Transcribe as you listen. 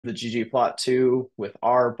the ggplot2 with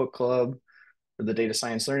our book club for the data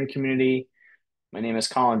science learning community. My name is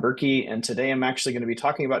Collin Berke, and today I'm actually going to be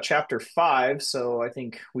talking about chapter 5. So I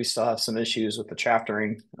think we still have some issues with the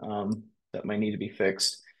chaptering that might need to be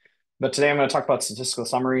fixed. But today I'm going to talk about statistical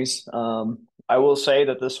summaries. I will say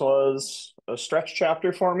that this was a stretch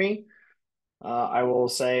chapter for me. I will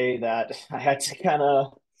say that I had to kind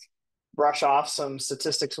of brush off some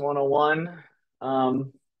statistics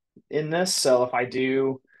 101 in this. So if I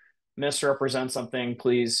do misrepresent something,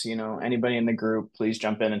 please, anybody in the group, please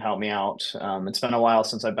jump in and help me out. It's been a while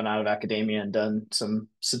since I've been out of academia and done some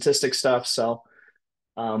statistics stuff. So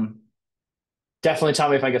um, definitely tell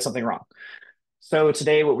me if I get something wrong. So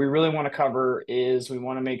today, what we really want to cover is we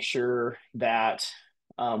want to make sure that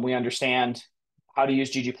we understand how to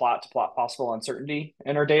use ggplot to plot possible uncertainty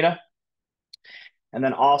in our data. And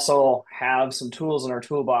then also have some tools in our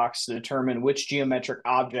toolbox to determine which geometric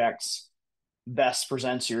objects best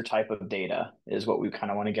presents your type of data is what we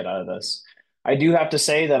kind of want to get out of this. I do have to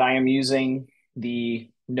say that I am using the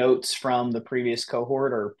notes from the previous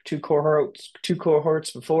cohort or two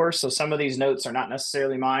cohorts before. So some of these notes are not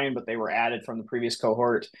necessarily mine, but they were added from the previous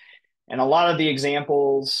cohort. And a lot of the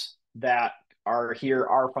examples that are here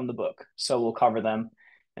are from the book. So we'll cover them.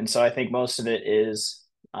 And so I think most of it is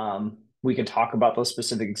we can talk about those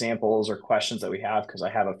specific examples or questions that we have because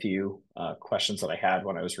I have a few questions that I had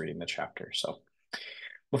when I was reading the chapter. So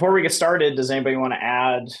before we get started, does anybody want to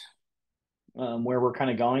add where we're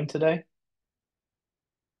kind of going today?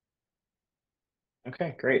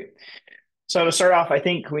 Okay, great. So to start off, I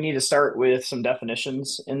think we need to start with some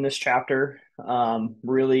definitions in this chapter.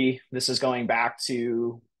 Really, this is going back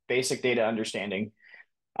to basic data understanding.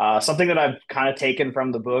 Something that I've kind of taken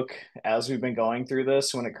from the book as we've been going through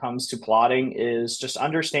this when it comes to plotting is just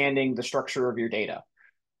understanding the structure of your data.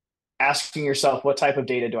 Asking yourself, what type of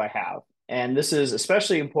data do I have? And this is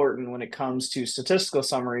especially important when it comes to statistical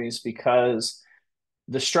summaries because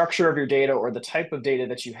the structure of your data or the type of data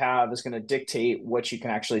that you have is going to dictate what you can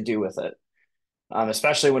actually do with it,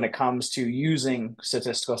 especially when it comes to using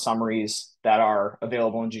statistical summaries that are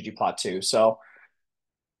available in ggplot2. So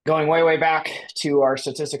going way, way back to our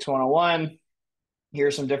statistics 101,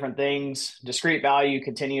 here's some different things: discrete value,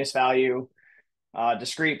 continuous value.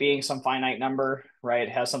 Discrete being some finite number, right?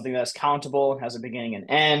 It has something that's countable, has a beginning and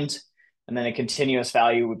end. And then a continuous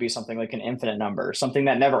value would be something like an infinite number, something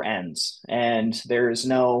that never ends. And there's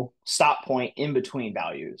no stop point in between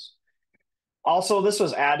values. Also, this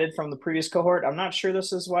was added from the previous cohort. I'm not sure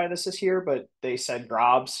this is why this is here, but they said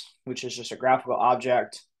grobs, which is just a graphical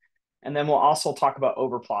object. And then we'll also talk about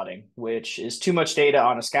overplotting, which is too much data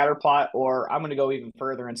on a scatter plot, or I'm going to go even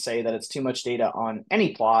further and say that it's too much data on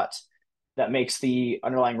any plot that makes the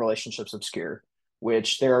underlying relationships obscure,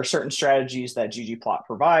 which there are certain strategies that ggplot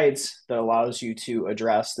provides that allows you to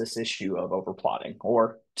address this issue of overplotting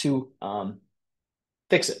or to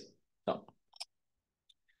fix it. So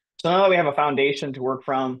now that we have a foundation to work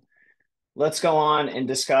from, let's go on and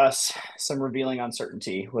discuss some revealing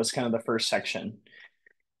uncertainty was kind of the first section.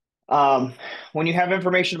 When you have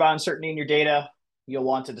information about uncertainty in your data, you'll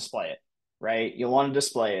want to display it, right? You'll want to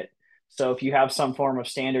display it. So if you have some form of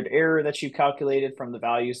standard error that you've calculated from the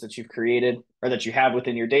values that you've created or that you have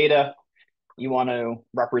within your data, you want to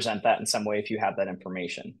represent that in some way if you have that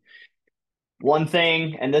information. One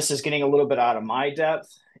thing, and this is getting a little bit out of my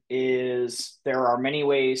depth, is there are many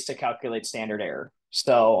ways to calculate standard error.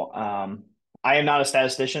 So I am not a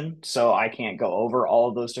statistician, so I can't go over all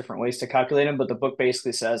of those different ways to calculate them. But the book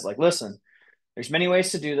basically says, like, listen, there's many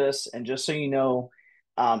ways to do this, and just so you know,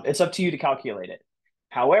 it's up to you to calculate it.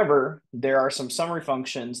 However, there are some summary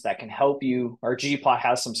functions that can help you, or ggplot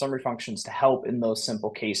has some summary functions to help in those simple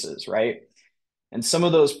cases, right? And some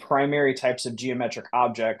of those primary types of geometric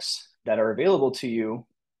objects that are available to you,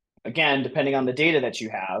 again, depending on the data that you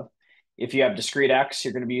have, if you have discrete X,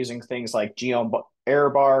 you're going to be using things like geom error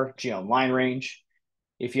bar, geom line range.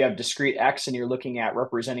 If you have discrete X and you're looking at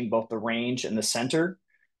representing both the range and the center,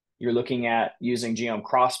 you're looking at using geom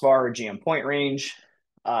crossbar or geom point range.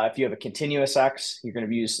 If you have a continuous X, you're going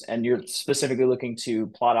to use, and you're specifically looking to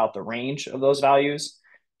plot out the range of those values,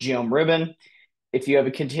 geom ribbon. If you have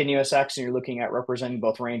a continuous X and you're looking at representing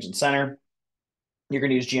both range and center, you're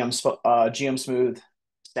going to use geom smooth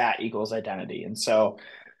stat equals identity. And so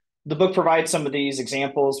the book provides some of these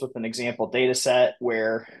examples with an example data set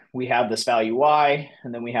where we have this value Y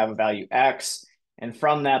and then we have a value X. And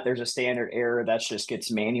from that, there's a standard error that just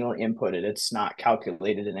gets manually inputted. It's not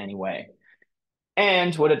calculated in any way.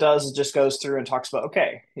 And what it does is just goes through and talks about,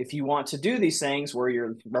 okay, if you want to do these things where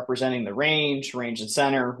you're representing the range, range and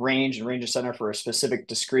center, range and center for a specific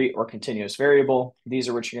discrete or continuous variable, these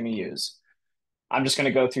are what you're going to use. I'm just going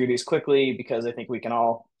to go through these quickly because I think we can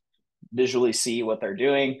all visually see what they're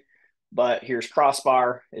doing. But here's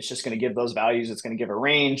crossbar. It's just going to give those values. It's going to give a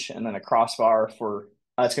range, and then a crossbar for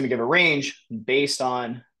it's going to give a range based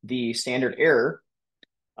on the standard error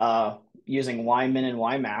using y min and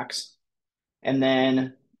y max. And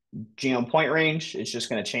then geom point range is just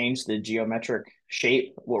going to change the geometric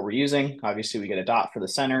shape what we're using. Obviously, we get a dot for the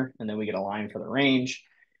center, and then we get a line for the range.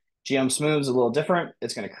 Geom smooth is a little different.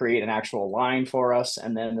 It's going to create an actual line for us,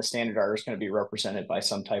 and then the standard error is going to be represented by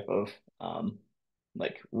some type of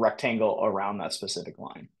like rectangle around that specific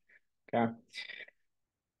line. Okay.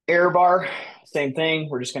 Error bar, same thing.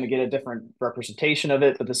 We're just going to get a different representation of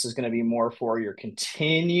it, but this is going to be more for your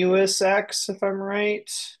continuous X, if I'm right.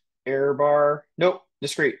 Error bar, nope,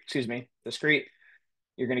 discrete, excuse me, discrete.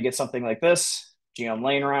 You're going to get something like this. Geom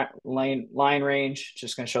line range,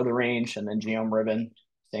 just going to show the range, and then geom ribbon,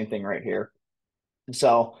 same thing right here.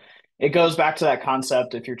 So it goes back to that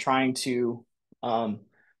concept. If you're trying to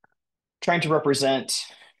represent,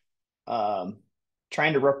 I'm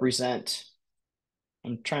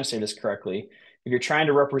trying to say this correctly. If you're trying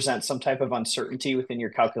to represent some type of uncertainty within your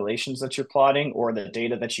calculations that you're plotting or the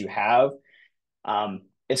data that you have,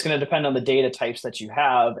 it's going to depend on the data types that you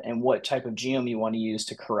have and what type of geom you want to use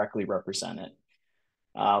to correctly represent it.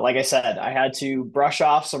 Like I said, I had to brush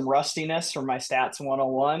off some rustiness from my Stats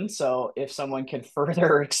 101. So if someone can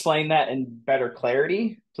further explain that in better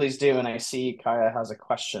clarity, please do. And I see Kaya has a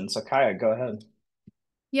question. So Kaya, go ahead.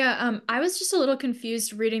 Yeah, I was just a little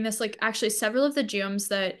confused reading this. Like, actually, several of the geoms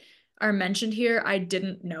that are mentioned here I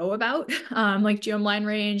didn't know about, like geom line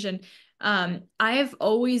range, and I have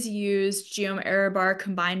always used geom error bar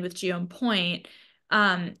combined with geom point.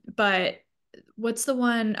 But what's the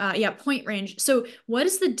one? Yeah, point range. So, what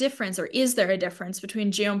is the difference, or is there a difference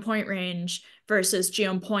between geom point range versus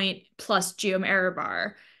geom point plus geom error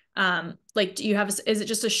bar? Like, do you have? Is it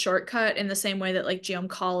just a shortcut in the same way that like geom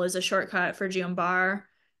call is a shortcut for geom bar?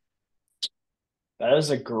 That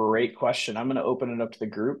is a great question. I'm going to open it up to the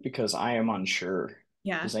group because I am unsure.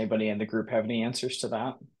 Yeah. Does anybody in the group have any answers to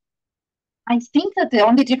that? I think that the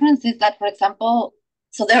only difference is that, for example,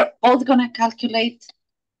 so they're both going to calculate,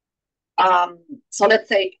 so let's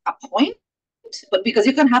say a point, but because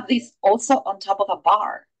you can have this also on top of a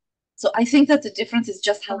bar. So I think that the difference is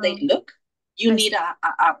just how they look. You I need see.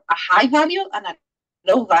 a high value and a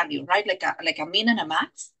low value, right? Like a min and a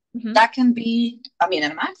max. Mhm. That can be a min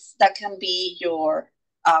and a max. That can be your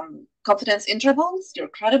confidence intervals, your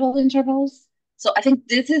credible intervals. So I think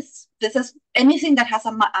this is anything that has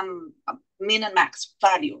a min and max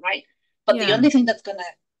value, right? But the Yeah. only thing that's gonna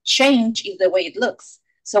change is the way it looks.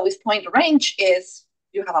 So with point range is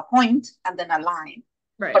you have a point and then a line.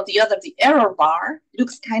 Right. But the error bar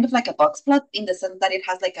looks kind of like a box plot in the sense that it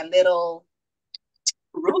has like a little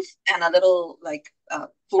roof and a little like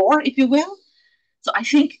floor, if you will. So I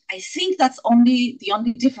think that's only the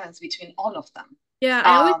only difference between all of them. Yeah,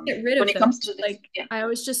 I always get rid When of it those. comes to this, Like yeah, I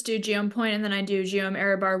always just do geom point and then I do geom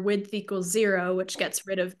error bar width equals 0, which gets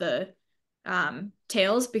rid of the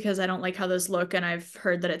tails because I don't like how those look and I've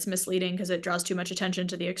heard that it's misleading because it draws too much attention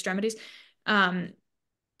to the extremities. Um,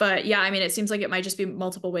 but yeah, I mean it seems like it might just be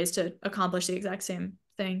multiple ways to accomplish the exact same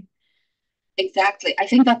thing. exactly. I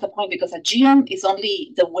think that's the point because a geom is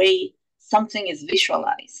only the way something is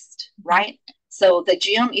visualized, Mhm. right? So the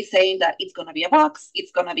geom is saying that it's going to be a box,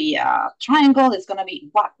 it's going to be a triangle, it's going to be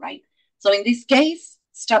what, right? So in this case,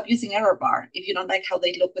 stop using error bar if you don't like how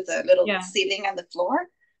they look with the little Yeah. ceiling and the floor,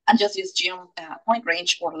 and just use geom point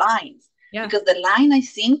range or lines. Yeah. Because the line, I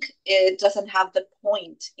think, it doesn't have the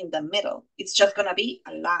point in the middle. It's just Okay. going to be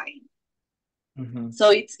a line. Mm-hmm.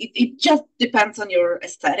 So it just depends on your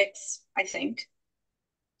aesthetics, I think.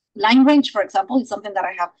 Line range, for example, is something that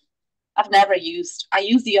I've never used. I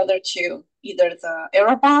use the other two, either the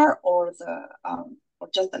error bar or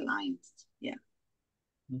just the lines. Yeah.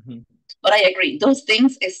 Mm-hmm. But I agree. Those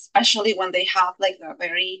things, especially when they have like the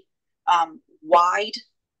very wide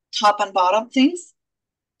top and bottom things,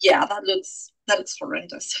 yeah, that looks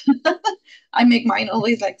horrendous. I make mine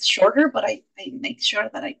always like shorter, but I make sure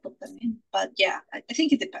that I put them in. But yeah, I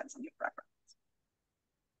think it depends on your preference.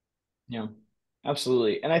 Yeah,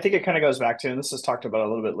 absolutely. And I think it kind of goes back to, and this is talked about a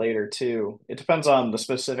little bit later too. It depends on the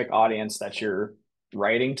specific audience that you're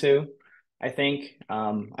writing to. I think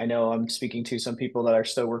I know I'm speaking to some people that are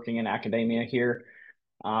still working in academia here.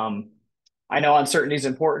 Um, I know uncertainty is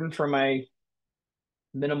important for my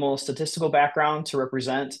minimal statistical background to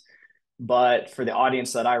represent, but for the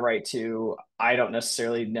audience that I write to, I don't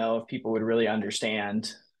necessarily know if people would really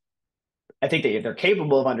understand. I think they're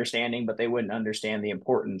capable of understanding, but they wouldn't understand the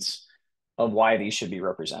importance of why these should be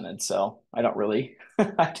represented. So I don't really,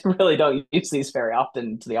 I really don't use these very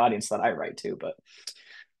often to the audience that I write to, but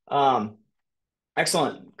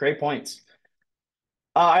excellent. Great points.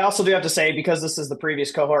 I also do have to say, because this is the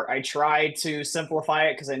previous cohort, I tried to simplify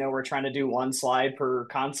it because I know we're trying to do one slide per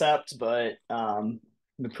concept, but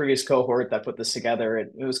the previous cohort that put this together,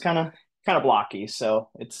 it was kind of blocky. So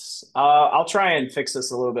it's I'll try and fix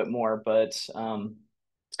this a little bit more, but it's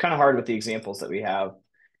kind of hard with the examples that we have.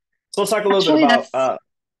 So let's talk a little bit about.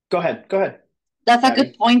 Go ahead. That's a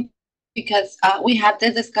good point, because we had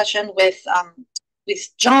this discussion with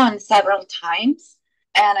John several times,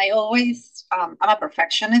 and I always I'm a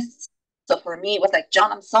perfectionist, so for me it was like,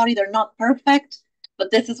 John, I'm sorry they're not perfect,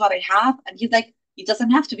 but this is what I have, and he's like, it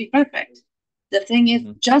doesn't have to be perfect. The thing is,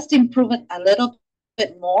 just improve it a little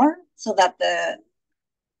bit more so that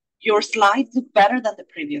your slides look better than the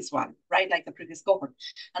previous one, right? Like the previous cohort.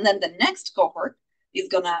 And then the next cohort is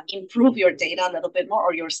going to improve your data a little bit more,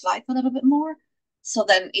 or your slides a little bit more. So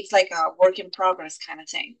then it's like a work in progress kind of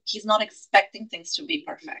thing. He's not expecting things to be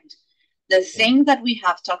perfect. The thing that we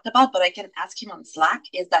have talked about, but I can ask him on Slack,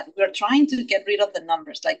 is that we're trying to get rid of the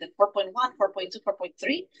numbers, like the 4.1, 4.2,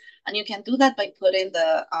 4.3. And you can do that by putting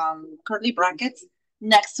the curly brackets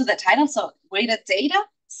next to the title. So weighted data,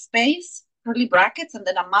 space, curly brackets, and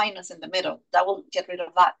then a minus in the middle. That will get rid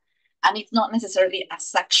of that. And it's not necessarily a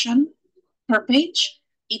section per page.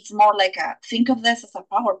 It's more like think of this as a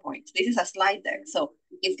PowerPoint. This is a slide deck. So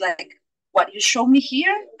it's like what you show me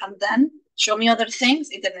here, and then show me other things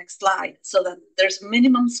in the next slide, so that there's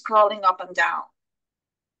minimum scrolling up and down.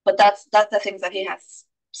 But that's the things that he has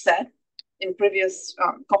said in previous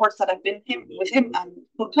cohorts that I've been with him and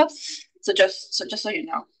book clubs. So just so you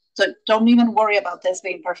know. So don't even worry about this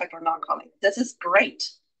being perfect or not, Collin. This is great.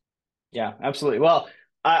 Yeah, absolutely. Well,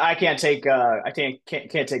 I can't take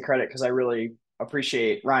can't take credit, because I really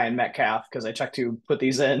appreciate Ryan Metcalf, because I checked to put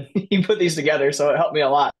these in. He put these together, so it helped me a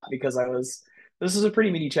lot, because this is a pretty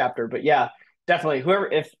meaty chapter. But yeah, definitely,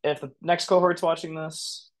 whoever, if the next cohort's watching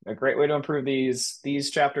this, a great way to improve these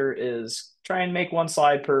chapter is try and make one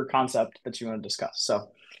slide per concept that you want to discuss. So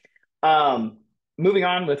moving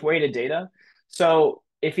on with weighted data. So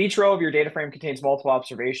if each row of your data frame contains multiple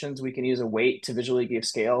observations, we can use a weight to visually give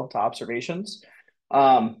scale to observations.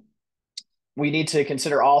 We need to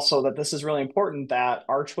consider also that this is really important, that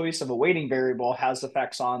our choice of a weighting variable has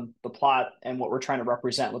effects on the plot and what we're trying to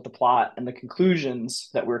represent with the plot, and the conclusions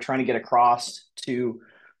that we're trying to get across to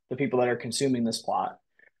the people that are consuming this plot.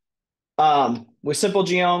 With simple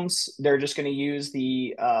genomes, they're just going to use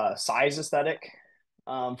the size aesthetic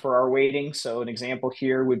for our weighting. So an example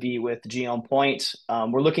here would be with the genome point.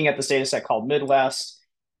 We're looking at this data set called Midwest.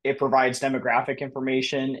 It provides demographic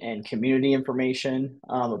information and community information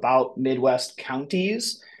about Midwest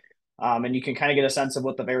counties. And you can kind of get a sense of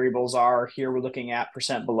what the variables are. Here we're looking at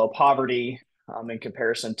percent below poverty in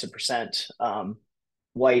comparison to percent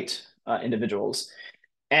white individuals.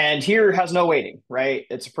 And here has no weighting, right?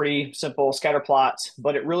 It's a pretty simple scatter plot,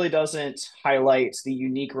 but it really doesn't highlight the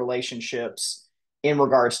unique relationships in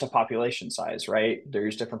regards to population size, right?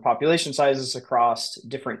 There's different population sizes across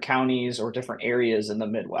different counties or different areas in the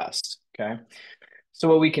Midwest, okay? So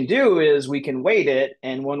what we can do is we can weight it,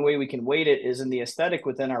 and one way we can weight it is in the aesthetic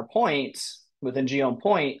within our points, within genome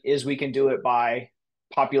point, is we can do it by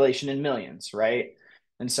population in millions, right?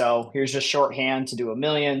 And so here's just shorthand to do a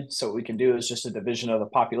million. So what we can do is just a division of the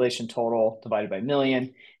population total divided by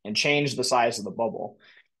million and change the size of the bubble.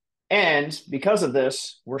 And because of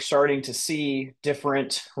this, we're starting to see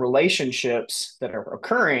different relationships that are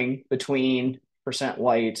occurring between percent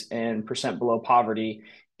white and percent below poverty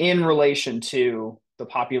in relation to the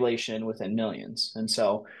population within millions. And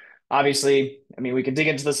so obviously, I mean, we could dig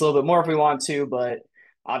into this a little bit more if we want to, but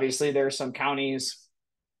obviously there are some counties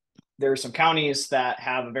that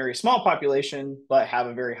have a very small population, but have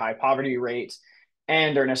a very high poverty rate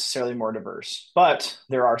and are necessarily more diverse. But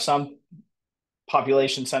there are some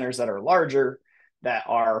population centers that are larger, that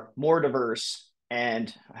are more diverse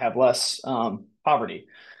and have less poverty.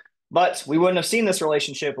 But we wouldn't have seen this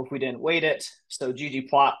relationship if we didn't weight it. So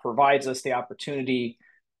ggplot provides us the opportunity,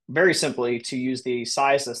 very simply, to use the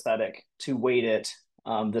size aesthetic to weight it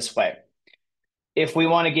this way. If we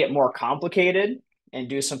want to get more complicated and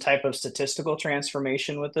do some type of statistical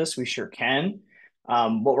transformation with this, we sure can.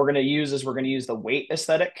 What we're going to use is we're going to use the weight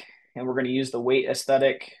aesthetic, and we're going to use the weight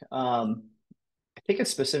aesthetic. I think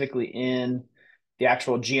it's specifically in the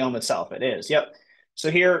actual genome itself. It is. Yep.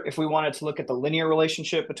 So here, if we wanted to look at the linear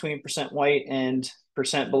relationship between percent white and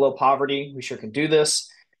percent below poverty, we sure can do this.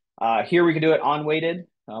 Here we can do it unweighted.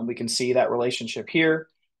 We can see that relationship here.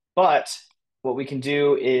 But what we can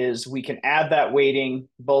do is we can add that weighting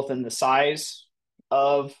both in the size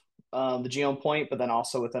of the genome point, but then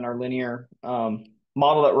also within our linear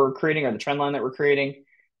model that we're creating or the trend line that we're creating.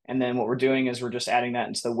 And then what we're doing is we're just adding that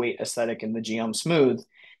into the weight aesthetic in the genome smooth.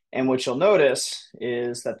 And what you'll notice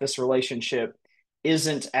is that this relationship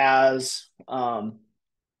isn't as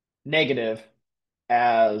negative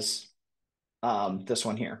as this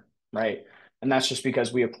one here, right? And that's just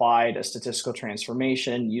because we applied a statistical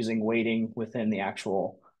transformation using weighting within the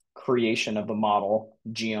actual creation of the model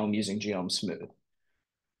genome using genome smooth.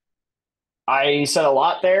 I said a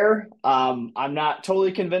lot there. I'm not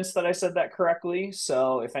totally convinced that I said that correctly.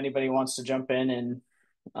 So if anybody wants to jump in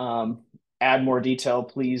and add more detail,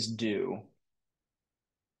 please do.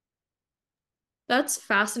 That's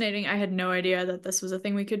fascinating. I had no idea that this was a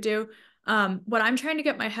thing we could do. What I'm trying to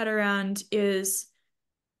get my head around is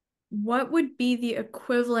what would be the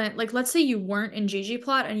equivalent, like let's say you weren't in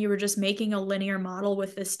ggplot and you were just making a linear model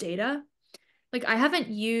with this data. Like I haven't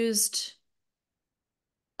used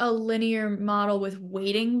a linear model with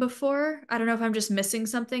weighting before. I don't know if I'm just missing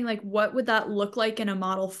something. Like what would that look like in a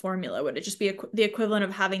model formula? Would it just be the equivalent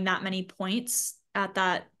of having that many points at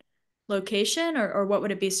that location, or what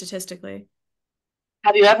would it be statistically?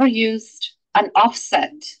 Have you ever used an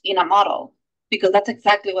offset in a model? Because that's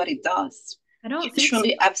exactly what it does. I don't think so.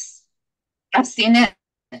 Usually I've seen it.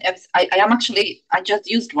 I just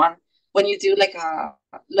used one when you do like a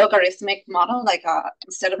logarithmic model, like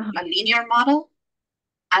instead of a linear model,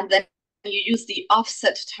 and then you use the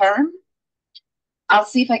offset term. I'll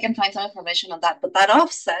see if I can find some information on that. But that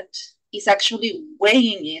offset is actually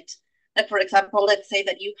weighing it. Like for example, let's say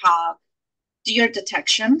that you have deer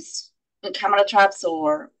detections in camera traps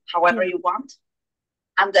or however you want,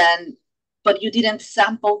 and then but you didn't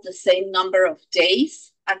sample the same number of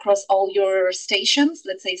days across all your stations.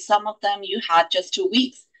 Let's say some of them you had just 2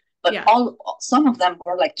 weeks, but some of them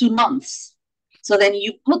were like 2 months. So then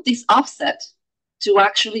you put this offset to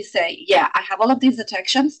actually say, yeah, I have all of these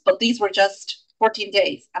detections, but these were just 14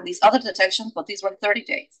 days, and these other detections, but these were 30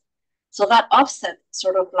 days. So that offset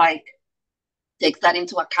sort of like takes that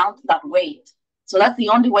into account, that weight. So that's the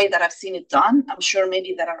only way that I've seen it done. I'm sure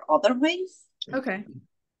maybe there are other ways. Okay,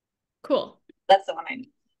 cool. That's the one I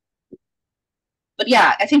need. But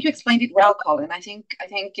yeah, I think you explained it well, Collin. I think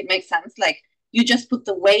it makes sense. Like you just put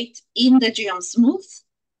the weight in the genome smooth,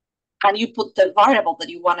 and you put the variable that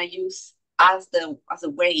you want to use as a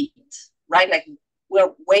weight, right? Like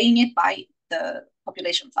we're weighing it by the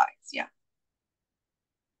population size. Yeah.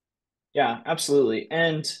 Yeah, absolutely.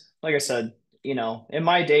 And like I said, in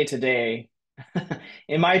my day-to-day,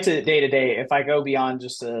 if I go beyond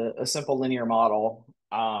just a simple linear model,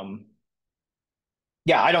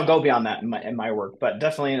 yeah, I don't go beyond that in my work, but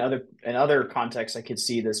definitely in other contexts, I could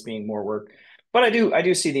see this being more work. But I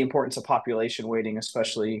do see the importance of population weighting,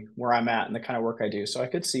 especially where I'm at and the kind of work I do. So I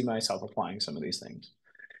could see myself applying some of these things.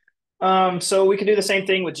 So we could do the same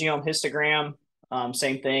thing with genome histogram.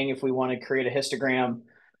 Same thing if we want to create a histogram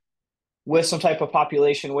with some type of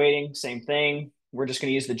population weighting, same thing. We're just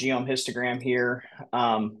going to use the genome histogram here.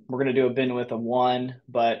 We're going to do a bin width of 1.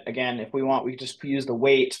 But again, if we want, we just use the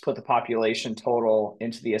weight, put the population total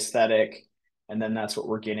into the aesthetic. And then that's what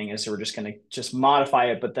we're getting is we're just going to just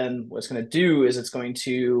modify it. But then what it's going to do is it's going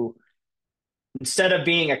to, instead of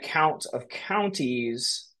being a count of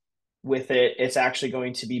counties with it, it's actually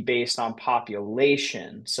going to be based on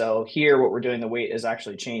population. So here, what we're doing, the weight is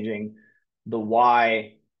actually changing the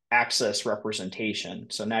Y axis representation.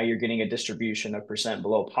 So now you're getting a distribution of percent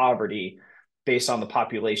below poverty based on the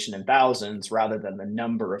population in thousands rather than the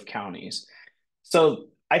number of counties. So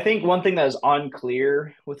I think one thing that is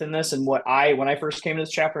unclear within this, and when I first came to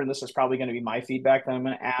this chapter, and this is probably going to be my feedback that I'm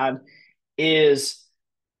going to add, is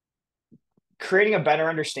creating a better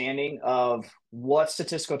understanding of what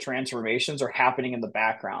statistical transformations are happening in the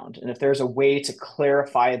background. And if there's a way to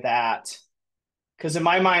clarify that, because in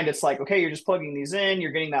my mind, it's like, okay, you're just plugging these in,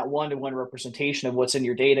 you're getting that one-to-one representation of what's in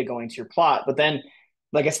your data going to your plot. But then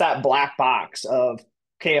like it's that black box of,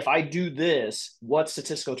 okay, if I do this, what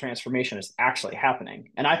statistical transformation is actually happening?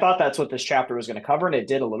 And I thought that's what this chapter was going to cover, and it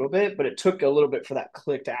did a little bit, but it took a little bit for that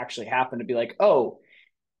click to actually happen, to be like, oh,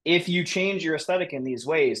 if you change your aesthetic in these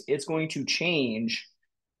ways, it's going to change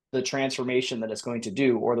the transformation that it's going to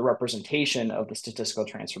do, or the representation of the statistical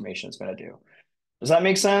transformation it's going to do. Does that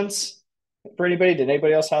make sense for anybody? Did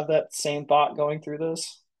anybody else have that same thought going through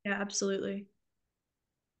this? Yeah, absolutely.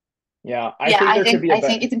 Yeah, I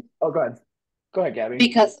think it's. Oh, go ahead. Go ahead, Gabby.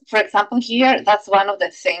 Because, for example, here, that's one of the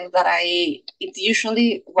things that it's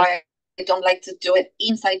usually why I don't like to do it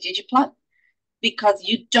inside ggplot, because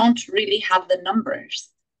you don't really have the numbers.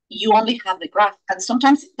 You only have the graph. And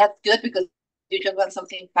sometimes that's good because you just want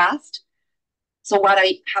something fast. So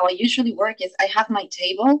how I usually work is I have my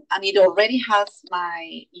table and it already has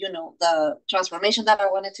my, the transformation that I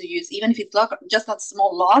wanted to use, even if it's just a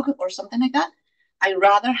small log or something like that. I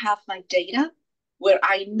rather have my data where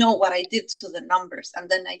I know what I did to the numbers, and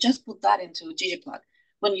then I just put that into ggplot.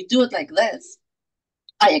 When you do it like this,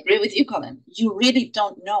 I agree with you, Collin. You really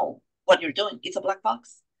don't know what you're doing. It's a black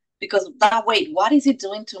box. Because that way, what is it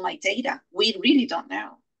doing to my data? We really don't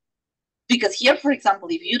know. Because here, for example,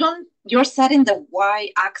 if you're setting the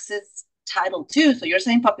y-axis title 2, so you're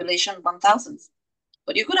saying population 1000,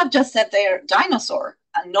 but you could have just said there dinosaur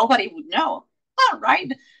and nobody would know. All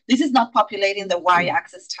right, this is not populating the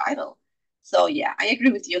y-axis title. So yeah, I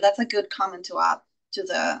agree with you. That's a good comment to add to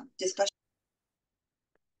the discussion.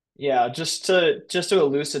 Yeah, just to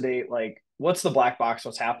elucidate, like, what's the black box,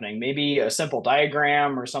 what's happening? Maybe a simple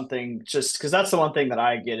diagram or something, just because that's the one thing that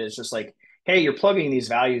I get is just like, hey, you're plugging these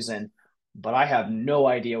values in, but I have no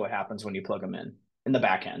idea what happens when you plug them in the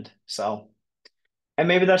back end. So, and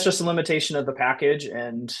maybe that's just a limitation of the package,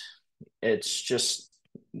 and it's just,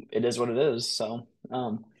 it is what it is. So,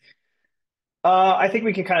 I think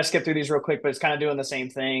we can kind of skip through these real quick, but it's kind of doing the same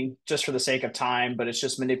thing just for the sake of time, but it's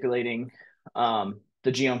just manipulating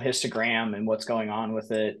the genome histogram and what's going on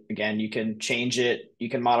with it. Again, you can change it, you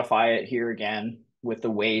can modify it here again with the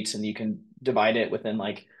weights, and you can divide it within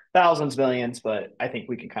like thousands, millions, but I think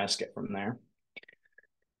we can kind of skip from there.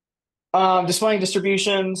 Displaying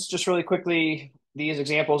distributions, just really quickly, these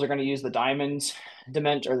examples are going to use the diamonds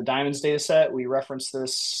data set. We referenced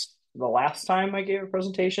this the last time I gave a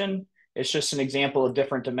presentation. It's just an example of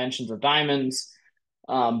different dimensions of diamonds.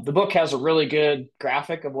 The book has a really good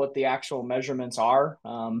graphic of what the actual measurements are.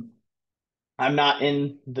 I'm not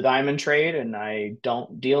in the diamond trade and I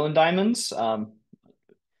don't deal in diamonds.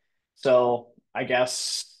 So I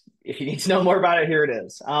guess if you need to know more about it, here it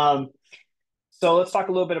is. So let's talk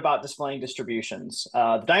a little bit about displaying distributions.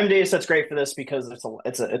 The diamond data set's great for this because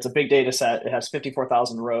it's a big data set. It has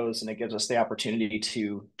 54,000 rows, and it gives us the opportunity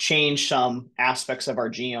to change some aspects of our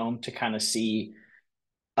genome to kind of see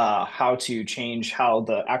how to change how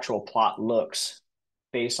the actual plot looks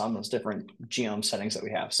based on those different genome settings that we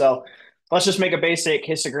have. So let's just make a basic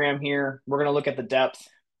histogram here. We're going to look at the depth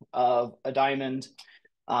of a diamond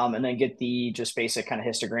and then get the just basic kind of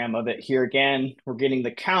histogram of it. Here again, we're getting the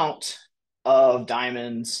count of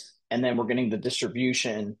diamonds, and then we're getting the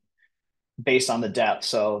distribution based on the depth.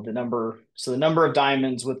 So the number of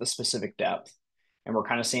diamonds with a specific depth, and we're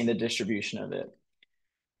kind of seeing the distribution of it.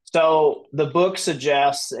 So the book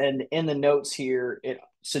suggests, and in the notes here, it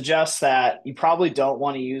suggests that you probably don't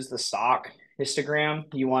want to use the stock histogram.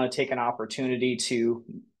 You want to take an opportunity to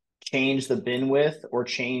change the bin width or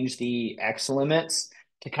change the X limits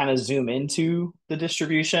to kind of zoom into the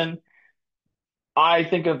distribution. I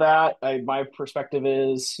think of that. My perspective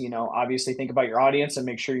is, obviously think about your audience and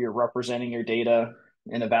make sure you're representing your data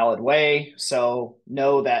in a valid way. So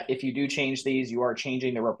know that if you do change these, you are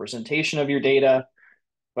changing the representation of your data,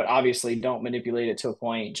 but obviously don't manipulate it to a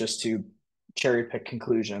point just to cherry pick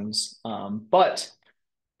conclusions. But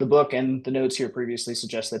the book and the notes here previously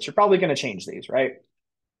suggest that you're probably going to change these, right?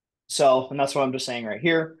 So, and that's what I'm just saying right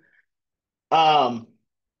here.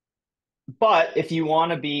 But if you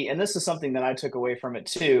want to be, and this is something that I took away from it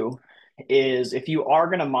too, is if you are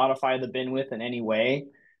going to modify the bin width in any way,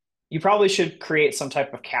 you probably should create some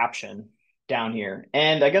type of caption down here.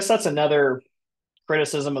 And I guess that's another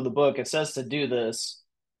criticism of the book. It says to do this,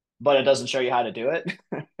 but it doesn't show you how to do it.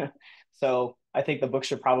 So I think the book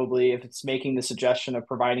should probably, if it's making the suggestion of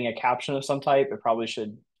providing a caption of some type, it probably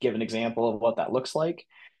should give an example of what that looks like.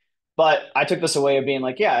 But I took this away of being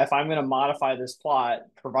like, yeah, if I'm going to modify this plot,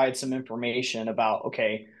 provide some information about,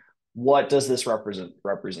 okay, what does this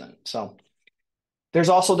represent? So there's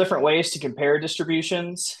also different ways to compare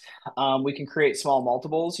distributions. We can create small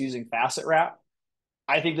multiples using facet wrap.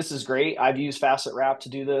 I think this is great. I've used facet wrap to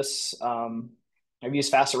do this. I've used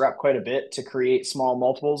facet wrap quite a bit to create small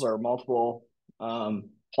multiples or multiple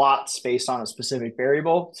plots based on a specific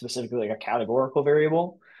variable, specifically like a categorical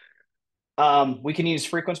variable. We can use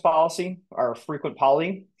frequency policy or frequent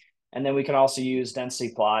poly, and then we can also use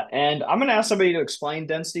density plot. And I'm going to ask somebody to explain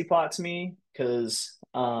density plot to me because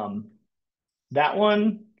that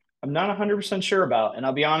one I'm not 100% sure about. And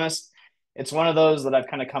I'll be honest, it's one of those that I've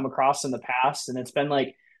kind of come across in the past, and it's been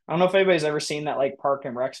like, I don't know if anybody's ever seen that like Park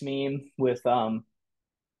and Recs meme with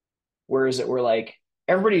where like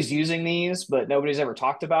everybody's using these, but nobody's ever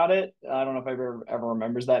talked about it. I don't know if ever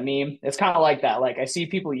remembers that meme. It's kind of like that. Like I see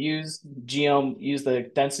people use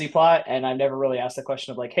the density plot, and I've never really asked the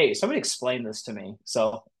question of like, hey, somebody explain this to me.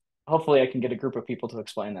 So hopefully I can get a group of people to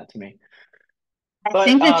explain that to me. I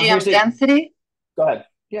think the geom density Go ahead.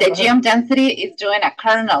 Yeah, The go ahead. geom density is doing a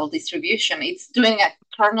kernel distribution. It's doing a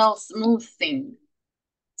kernel smoothing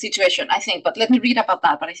situation, I think. But let me read about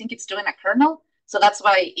that. But I think it's doing a kernel, so that's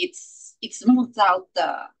why it smooths out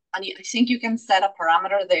the. And I think you can set a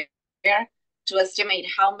parameter there to estimate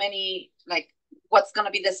how many, like, what's going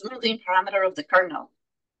to be the smoothing parameter of the kernel.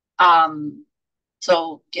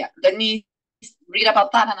 So yeah, let me read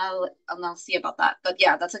about that, and I'll see about that. But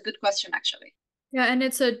yeah, that's a good question actually. Yeah, and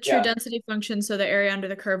it's a true Yeah. density function, so the area under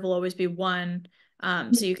the curve will always be 1.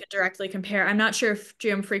 So you can directly compare. I'm not sure if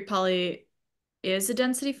geom-freq poly is a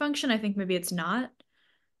density function. I think maybe it's not.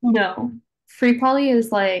 No. Free poly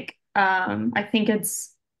is like, I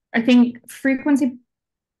think frequency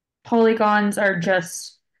polygons are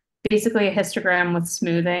just basically a histogram with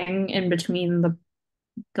smoothing in between the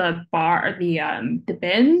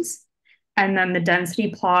bins. And then the density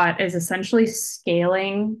plot is essentially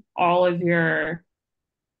scaling all of your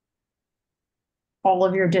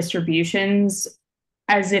distributions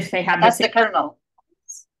as if they had That's the the same. kernel.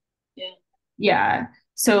 Yeah. Yeah.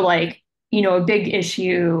 So like, a big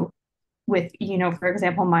issue with, for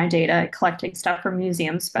example, my data collecting stuff from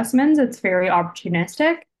museum specimens, it's very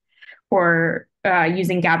opportunistic. Or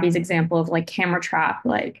using Gabby's example of like camera trap,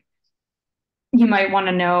 like you might want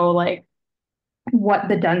to know like what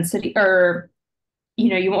the density, or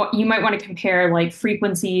you might want to compare like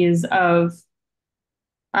frequencies of,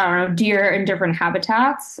 I don't know, deer in different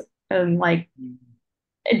habitats, and like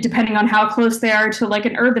depending on how close they are to like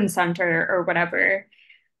an urban center or whatever.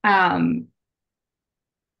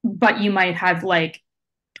 But you might have like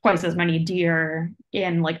twice as many deer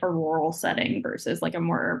in like a rural setting versus like a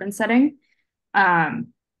more urban setting. Um,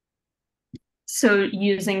 so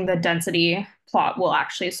using the density plot will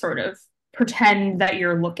actually sort of pretend that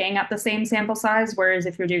you're looking at the same sample size, whereas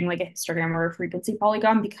if you're doing like a histogram or a frequency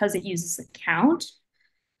polygon, because it uses a count,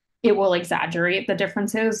 it will exaggerate the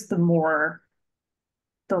differences the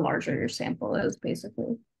larger your sample is,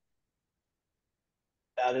 basically.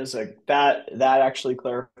 That actually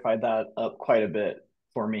clarified that up quite a bit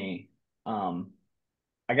for me. I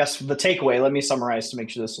guess the takeaway, let me summarize to make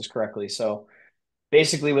sure this is correctly. So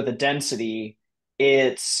basically with the density,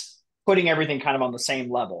 it's putting everything kind of on the same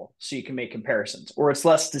level so you can make comparisons, or it's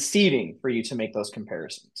less deceiving for you to make those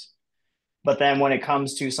comparisons. But then when it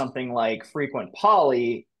comes to something like frequent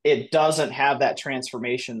poly, it doesn't have that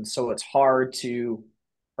transformation. So it's hard to,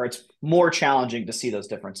 or it's more challenging to see those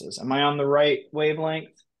differences. Am I on the right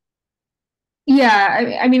wavelength?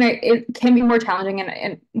 Yeah, I mean, it can be more challenging,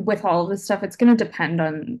 and with all of this stuff, it's going to depend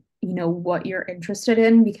on, what you're interested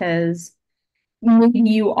in, because maybe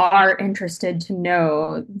you are interested to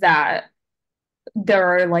know that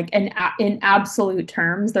there are like in absolute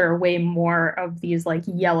terms, there are way more of these like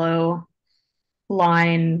yellow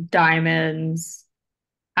line diamonds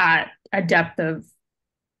at a depth of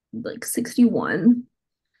like 61.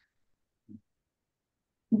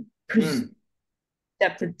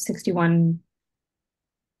 Depth of 61.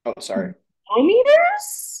 Oh, sorry.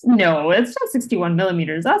 Millimeters? No, it's not 61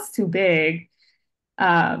 millimeters. That's too big.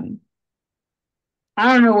 I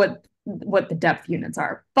don't know what the depth units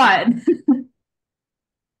are, but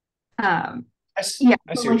yeah, I see like,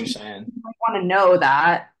 what you're saying. you might want to know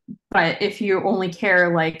that. But if you only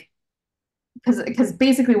care like, because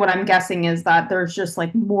basically what I'm guessing is that there's just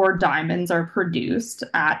like more diamonds are produced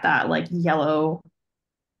at that like yellow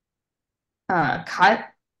cut,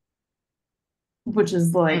 which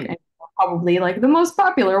is like probably like the most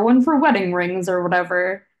popular one for wedding rings or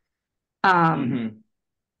whatever.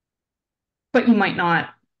 But you might not.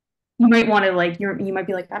 You might want to like you might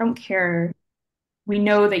be like, I don't care. We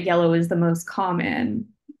know that yellow is the most common,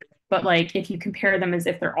 but like if you compare them as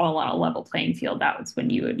if they're all on a level playing field, that's when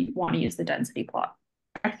you would want to use the density plot,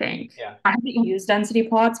 I think. Yeah. I haven't used density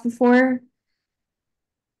plots before,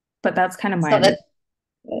 but that's kind of my So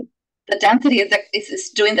the density is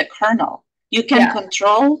doing the kernel. You can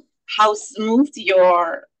control how smooth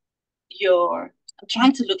your I'm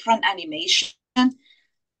trying to look for an animation,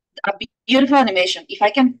 a beautiful animation. If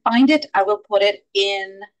I can find it, I will put it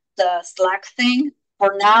in the Slack thing.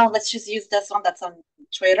 For now, let's just use this one that's on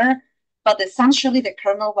Twitter. But essentially, the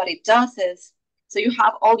kernel, what it does is, so you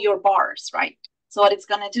have all your bars, right? So what it's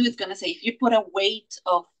going to do, it's going to say, if you put a weight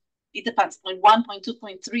of, it depends, 0.1, 0.2,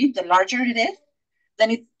 0.3, the larger it is,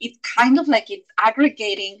 then it's kind of like it's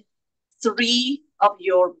aggregating 3 of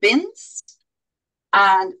your bins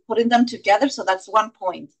and putting them together. So that's 1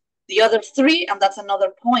 point. The other 3, and that's another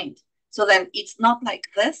point. So then it's not like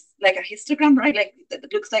this, like a histogram, right? Like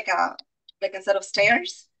it looks like a set of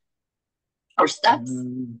stairs or steps.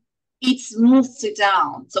 It smooths it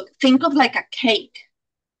down. So think of like a cake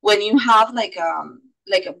when you have like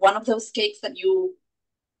like one of those cakes that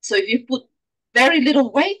so if you put very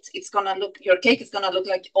little weight, your cake is gonna look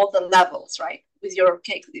like all the levels, right? With your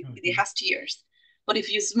cake, it has tiers. But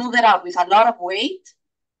if you smooth it out with a lot of weight,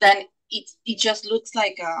 then it just looks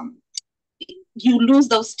like you lose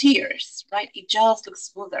those tiers, right? It just looks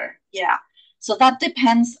smoother. Yeah. So that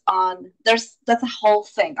depends on that's a whole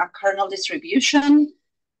thing, a kernel distribution.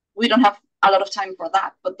 We don't have a lot of time for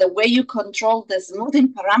that, but the way you control the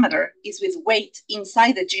smoothing parameter is with weight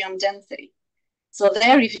inside the geom density. So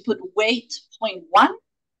there, if you put weight 0.1,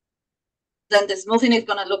 then the smoothing is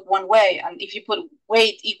going to look one way. And if you put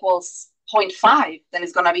weight equals 0.5, then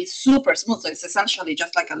it's going to be super smooth. So it's essentially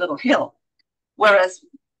just like a little hill. Whereas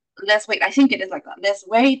less weight, I think it is like that. Less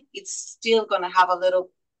weight, it's still going to have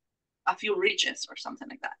a few ridges or something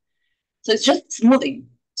like that. So it's just smoothing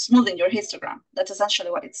your histogram. That's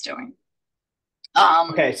essentially what it's doing.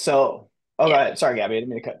 Okay, so yeah. Sorry, Gabby, I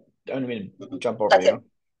didn't mean to jump over you.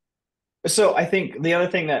 So I think the other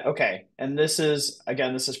thing and this is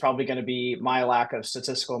probably going to be my lack of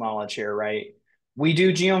statistical knowledge here, right? We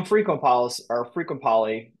do geom frequent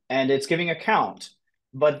poly, and it's giving a count,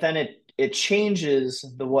 but then it changes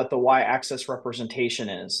what the y-axis representation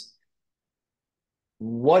is.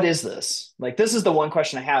 What is this? Like, this is the one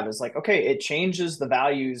question I have is like, okay, it changes the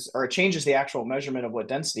values, or it changes the actual measurement of what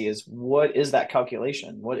density is. What is that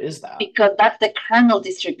calculation? What is that? Because that's the kernel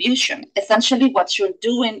distribution. Essentially, what you're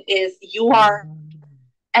doing is you are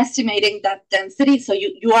estimating that density. So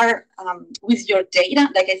you are, with your data,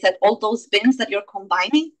 like I said, all those bins that you're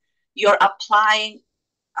combining, you're applying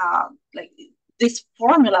like this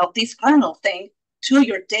formula of this kernel thing to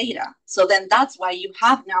your data. So then that's why you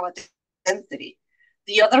have now a density.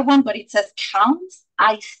 The other one, but it says counts.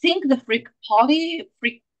 I think the frequent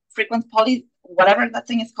poly, whatever that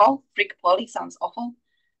thing is called, freak poly sounds awful.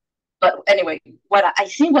 But anyway, what I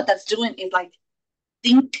think what that's doing is like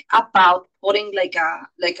think about putting like a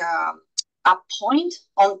point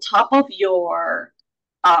on top of your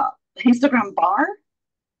histogram bar,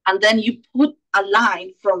 and then you put a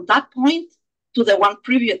line from that point to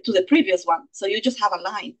the previous one. So you just have a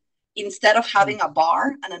line. Instead of having a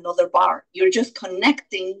bar and another bar, you're just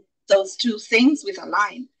connecting those two things with a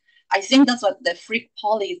line. I think that's what the freak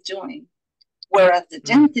poly is doing. Whereas the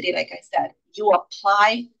density, like I said, you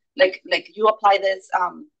apply this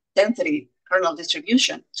density kernel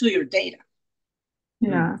distribution to your data.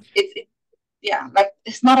 Yeah.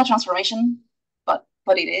 It's not a transformation, but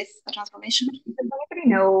it is a transformation. Does anybody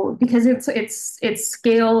know, because it's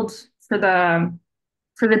scaled for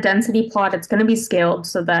the density plot, it's going to be scaled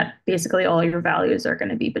so that basically all your values are going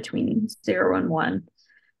to be between 0 and 1.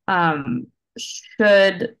 I'm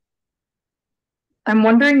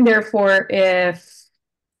wondering, therefore,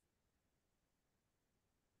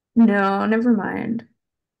 no, never mind.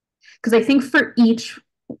 Because I think for each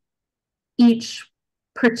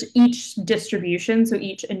distribution, so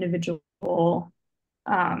each individual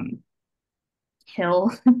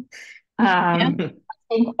hill, I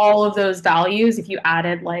think all of those values, if you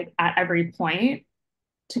added like at every point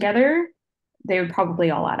together, they would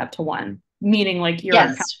probably all add up to 1, meaning like you're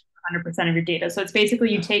 100% of your data. So it's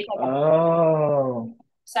basically you take like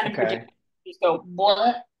percent of your data, you just go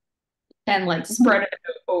what, and like spread it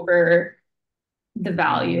over the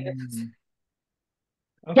values.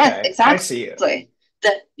 Okay. Yes, exactly. I see.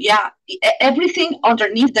 Everything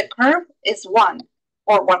underneath the curve is 1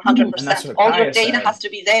 or 100%. All your data has to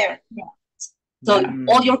be there. Yeah. So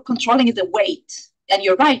all you're controlling is the weight. And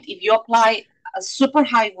you're right. If you apply a super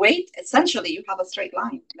high weight, essentially you have a straight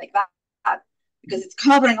line like that, because it's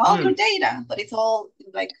covering all your data, but it's all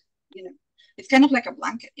like, it's kind of like a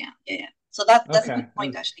blanket. Yeah. So that's a good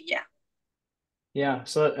point, actually. Yeah. Yeah.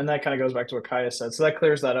 So, and that kind of goes back to what Kaya said. So that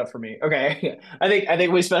clears that up for me. Okay. I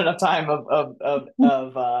think we spent enough time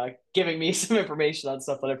of giving me some information on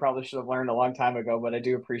stuff that I probably should have learned a long time ago, but I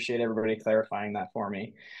do appreciate everybody clarifying that for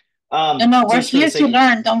me. No, we're here to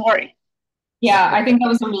learn. Don't worry. Yeah, I think that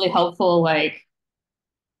was a really helpful, like,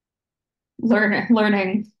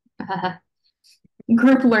 learning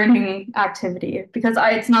group learning activity, because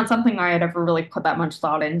it's not something I had ever really put that much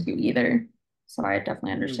thought into either. So I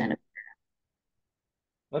definitely understand it.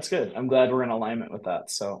 That's good. I'm glad we're in alignment with that.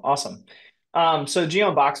 So awesome. So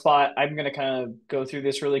geom box plot, I'm going to kind of go through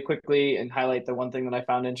this really quickly and highlight the one thing that I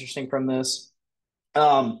found interesting from this.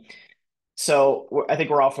 So I think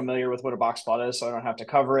we're all familiar with what a box plot is, so I don't have to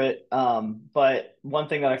cover it. But one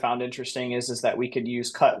thing that I found interesting is that we could use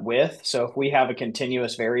cut width. So if we have a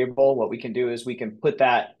continuous variable, what we can do is we can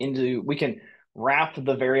we can wrap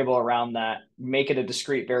the variable around that, make it a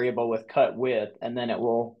discrete variable with cut width, and then it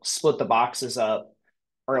will split the boxes up,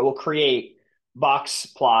 or it will create box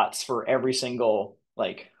plots for every single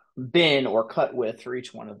like bin or cut width for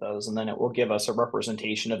each one of those, and then it will give us a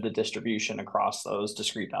representation of the distribution across those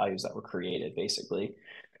discrete values that were created, basically.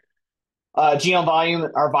 Genome volume,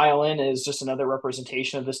 our violin is just another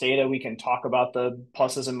representation of this data. We can talk about the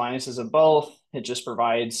pluses and minuses of both. It just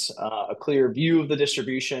provides a clear view of the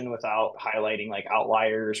distribution without highlighting like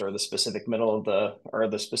outliers or the specific middle of the, or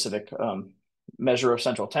the specific measure of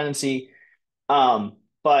central tendency.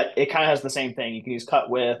 But it kind of has the same thing. You can use cut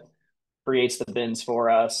width, creates the bins for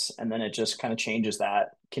us, and then it just kind of changes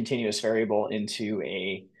that continuous variable into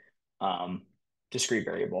a discrete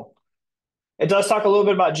variable. It does talk a little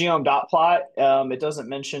bit about genome dot plot. It doesn't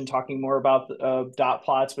mention talking more about dot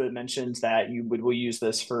plots, but it mentions that we'll use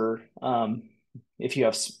this for if you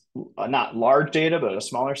have not large data, but a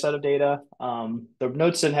smaller set of data. The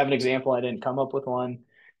notes didn't have an example. I didn't come up with one,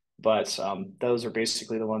 but those are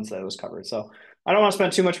basically the ones that was covered. So I don't want to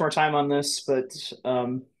spend too much more time on this, but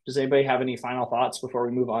does anybody have any final thoughts before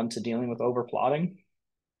we move on to dealing with overplotting?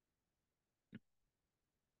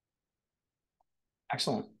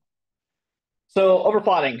 Excellent. So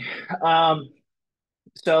overplotting.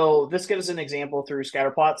 So this gives an example through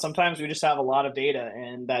scatterplot. Sometimes we just have a lot of data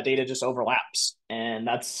and that data just overlaps, and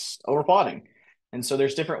that's overplotting. And so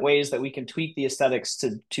there's different ways that we can tweak the aesthetics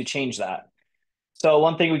to change that. So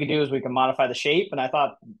one thing we can do is we can modify the shape, and I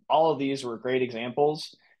thought all of these were great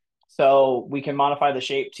examples. So we can modify the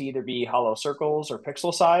shape to either be hollow circles or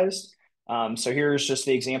pixel sized. So here's just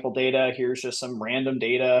the example data. Here's just some random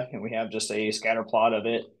data, and we have just a scatter plot of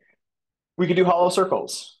it. We could do hollow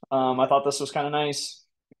circles. I thought this was kind of nice.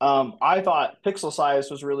 I thought pixel size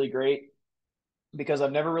was really great because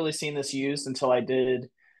I've never really seen this used until I did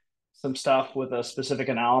some stuff with a specific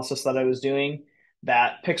analysis that I was doing.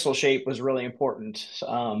 That pixel shape was really important.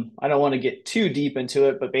 I don't want to get too deep into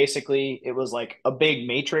it, but basically it was like a big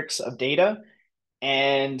matrix of data,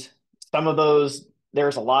 and some of those,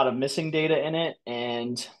 there's a lot of missing data in it,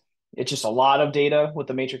 and it's just a lot of data with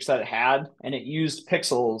the matrix that it had, and it used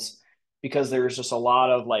pixels because there's just a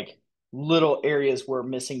lot of like little areas where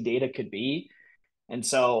missing data could be. And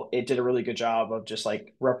so it did a really good job of just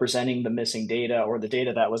like representing the missing data or the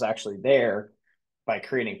data that was actually there by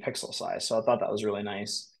creating pixel size. So I thought that was really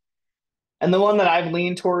nice. And the one that I've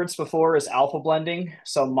leaned towards before is alpha blending.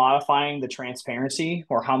 So modifying the transparency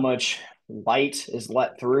or how much light is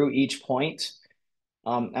let through each point.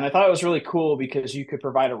 And I thought it was really cool because you could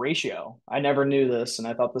provide a ratio. I never knew this, and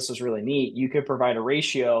I thought this was really neat. You could provide a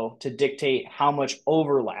ratio to dictate how much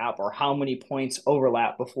overlap or how many points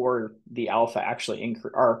overlap before the alpha actually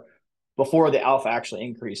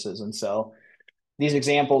increases. And so these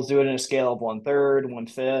examples do it in a scale of 1/3,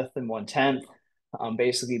 1/5, and 1/10,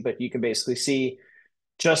 basically. But you can basically see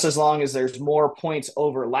just as long as there's more points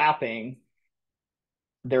overlapping,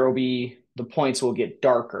 the points will get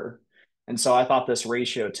darker. And so I thought this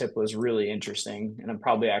ratio tip was really interesting, and I'm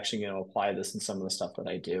probably actually going to apply this in some of the stuff that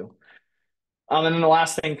I do. And then the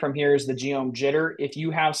last thing from here is the geom jitter. If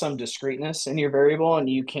you have some discreteness in your variable and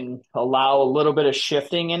you can allow a little bit of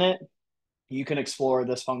shifting in it, you can explore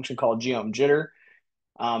this function called geom jitter.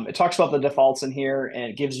 It talks about the defaults in here, and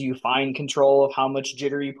it gives you fine control of how much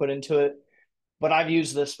jitter you put into it. But I've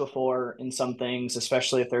used this before in some things,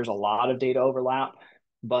 especially if there's a lot of data overlap.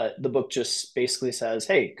 But the book just basically says,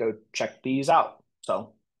 hey, go check these out.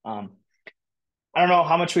 So I don't know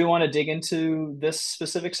how much we want to dig into this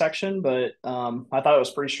specific section, but I thought it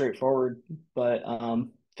was pretty straightforward. But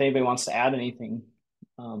if anybody wants to add anything,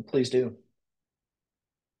 please do.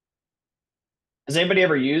 Has anybody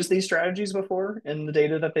ever used these strategies before in the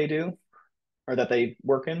data that they do or that they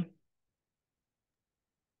work in?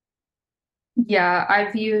 Yeah,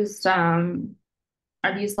 I've used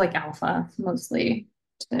like alpha mostly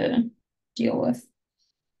to deal with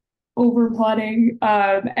overplotting.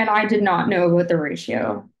 And I did not know about the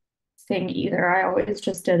ratio thing either. I always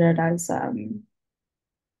just did it as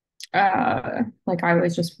like I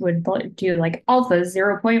always just would do like alpha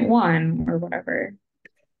 0.1 or whatever.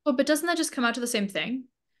 Oh, but doesn't that just come out to the same thing?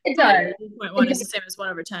 It does. 0.1 is the same as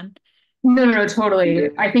 1/10. No,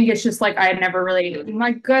 totally. I think it's just like I had never really,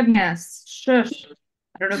 my goodness, shush.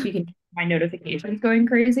 I don't know if you can my notifications going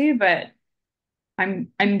crazy, but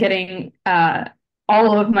I'm getting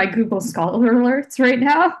all of my Google Scholar alerts right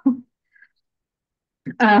now.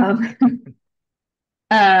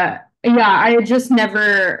 Yeah, I had just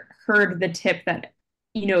never heard the tip that,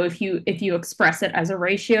 you know, if you express it as a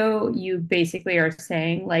ratio, you basically are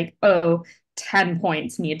saying like, oh, 10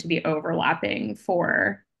 points need to be overlapping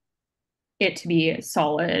for it to be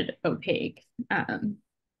solid opaque. So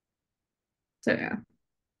yeah.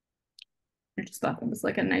 I just thought that was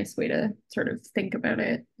like a nice way to sort of think about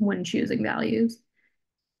it when choosing values.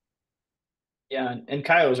 Yeah, and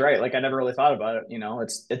Kyle was right. Like I never really thought about it.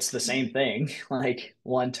 It's the same thing. Like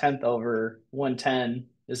 1/10 over 110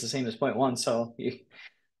 is the same as 0.1. So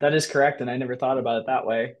that is correct, and I never thought about it that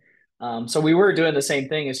way. So we were doing the same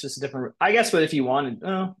thing. It's just a different, I guess. But if you wanted,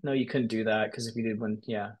 oh no, you couldn't do that because if you did one,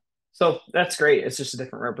 yeah. So that's great. It's just a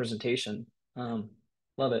different representation.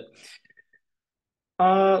 Love it.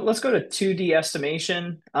 Let's go to 2D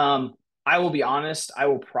estimation. I will be honest, I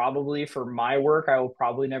will probably, for my work, I will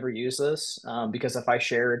probably never use this because if I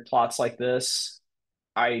shared plots like this,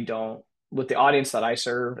 I don't, with the audience that I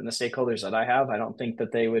serve and the stakeholders that I have, I don't think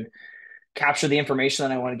that they would capture the information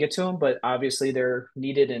that I want to get to them. But obviously, they're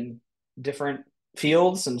needed in different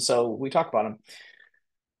fields, and so we talk about them.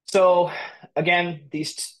 So again,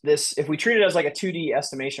 this if we treat it as like a 2D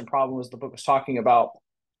estimation problem, as the book was talking about,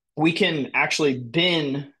 we can actually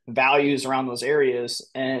bin values around those areas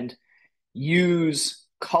and use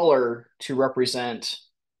color to represent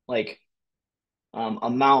like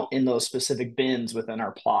amount in those specific bins within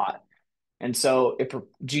our plot. And so if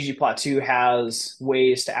ggplot2 has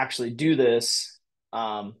ways to actually do this,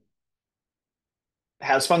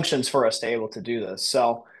 has functions for us to able to do this.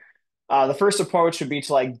 So the first approach would be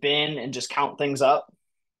to like bin and just count things up,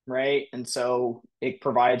 right? And so it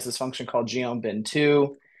provides this function called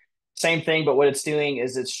geom_bin2. Same thing, but what it's doing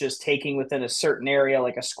is it's just taking within a certain area,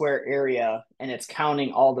 like a square area, and it's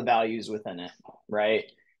counting all the values within it, right?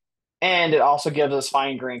 And it also gives us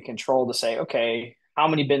fine-grained control to say, okay, how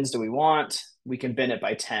many bins do we want? We can bin it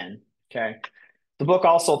by 10, okay? The book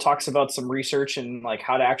also talks about some research and like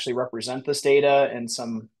how to actually represent this data and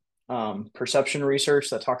some perception research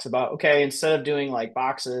that talks about, okay, instead of doing like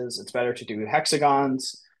boxes, it's better to do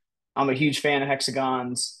hexagons. I'm a huge fan of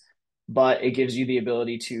hexagons, but it gives you the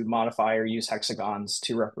ability to modify or use hexagons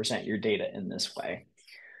to represent your data in this way.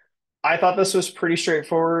 I thought this was pretty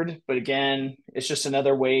straightforward, but again, it's just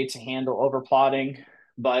another way to handle overplotting.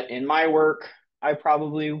 But in my work, I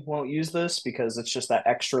probably won't use this because it's just that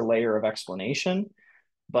extra layer of explanation.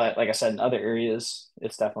 But like I said, in other areas,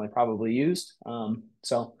 it's definitely probably used.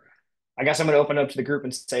 So I guess I'm going to open it up to the group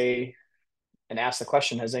and say, and ask the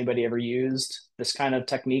question, has anybody ever used this kind of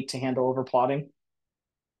technique to handle overplotting?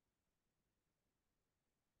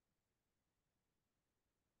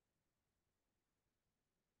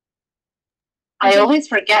 I always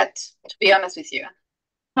forget, to be honest with you.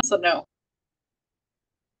 So no.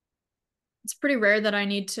 It's pretty rare that I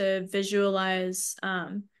need to visualize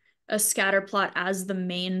a scatter plot as the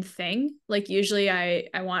main thing. Like usually I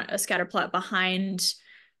want a scatter plot behind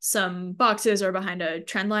some boxes or behind a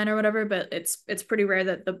trend line or whatever, but it's pretty rare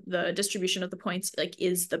that the distribution of the points like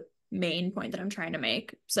is the main point that I'm trying to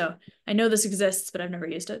make. So I know this exists, but I've never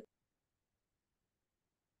used it.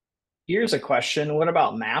 Here's a question. What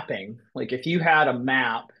about mapping? Like if you had a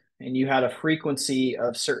map and you had a frequency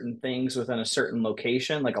of certain things within a certain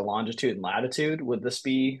location, like a longitude and latitude, would this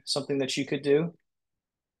be something that you could do?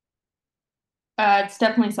 It's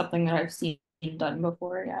definitely something that I've seen done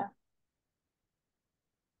before, yeah.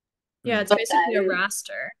 Yeah, it's But basically a then,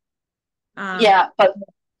 raster. yeah, but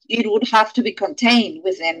it would have to be contained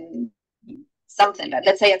within something, like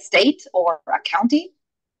let's say a state or a county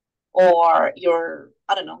or your,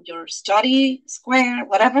 I don't know, your study square,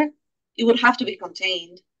 whatever. It would have to be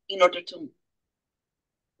contained in order to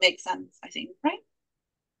make sense, I think, right?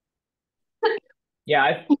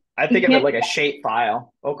 Yeah, I think of it like a shape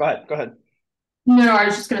file. Oh, go ahead. Go ahead. No, I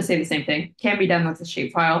was just going to say the same thing. Can be done with a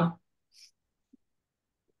shapefile.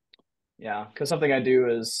 Yeah, because something I do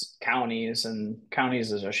is counties, and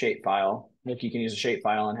counties is a shape file. Like you can use a shape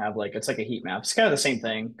file and have like it's like a heat map. It's kind of the same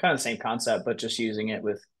thing, kind of the same concept, but just using it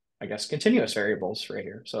with, I guess, continuous variables right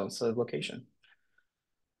here. So it's a location.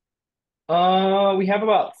 We have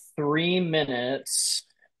about 3 minutes.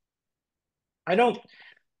 I don't.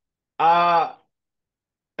 I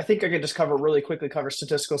think I could just really quickly cover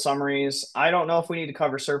statistical summaries. I don't know if we need to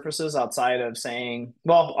cover surfaces outside of saying,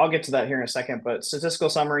 well, I'll get to that here in a second, but statistical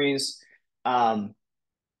summaries, when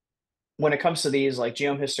it comes to these like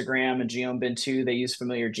geom histogram and geom_bin2, they use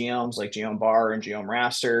familiar geoms like geom_bar and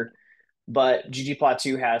geom_raster, but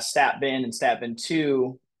ggplot2 has stat_bin and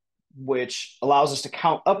stat_bin2, which allows us to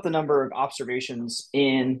count up the number of observations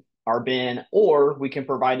in our bin, or we can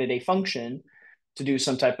provide it a function to do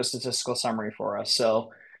some type of statistical summary for us.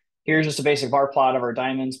 So here's just a basic bar plot of our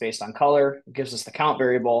diamonds based on color. It gives us the count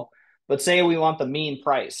variable. But say we want the mean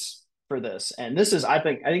price for this. And this is, I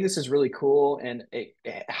think this is really cool. And it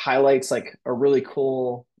highlights like a really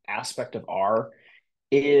cool aspect of R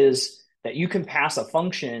is that you can pass a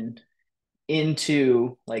function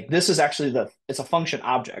into like, this is actually it's a function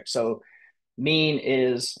object. So mean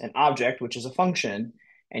is an object, which is a function.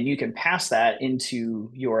 And you can pass that into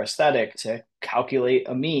your aesthetic to calculate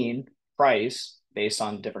a mean price based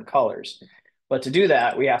on different colors. But to do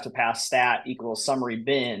that, we have to pass stat equals summary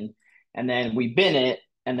bin, and then we bin it,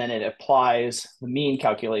 and then it applies the mean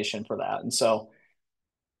calculation for that. And so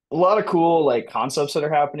a lot of cool like concepts that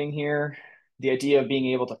are happening here. The idea of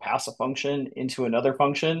being able to pass a function into another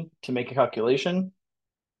function to make a calculation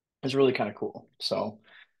is really kind of cool. So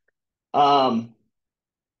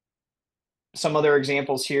some other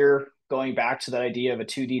examples here, going back to that idea of a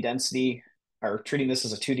 2D density, or treating this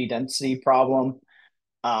as a 2D density problem.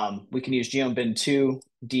 We can use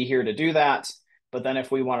geombin2d here to do that. But then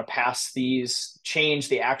if we want to pass these, change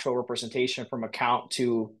the actual representation from a count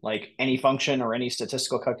to like any function or any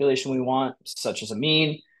statistical calculation we want, such as a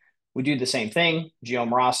mean, we do the same thing,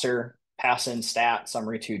 geom roster, pass in stat,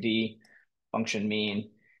 summary 2D, function mean,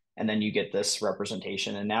 and then you get this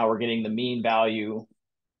representation. And now we're getting the mean value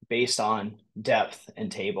based on depth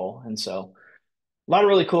and table. And so a lot of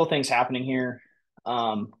really cool things happening here.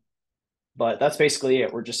 But that's basically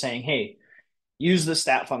it. We're just saying, hey, use the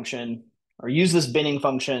stat function or use this binning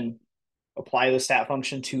function, apply the stat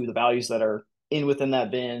function to the values that are within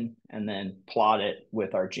that bin, and then plot it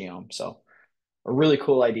with our geom. So a really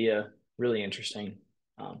cool idea, really interesting.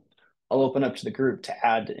 I'll open up to the group to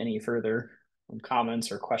add any further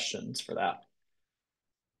comments or questions for that.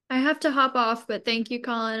 I have to hop off, but thank you,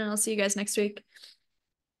 Collin, and I'll see you guys next week.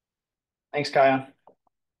 Thanks, Kaya.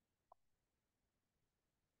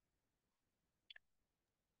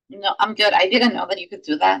 No, I'm good. I didn't know that you could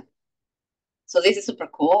do that. So this is super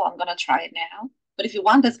cool. I'm gonna try it now. But if you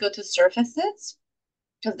want, let's go to surfaces.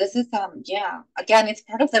 Because this is yeah, again, it's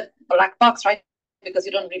part of the black box, right? Because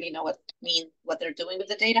you don't really know what they're doing with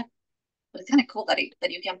the data. But it's kind of cool that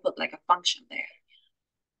you can put like a function there.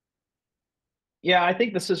 Yeah, I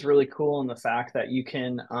think this is really cool in the fact that you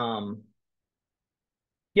can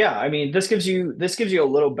yeah, I mean, this gives you a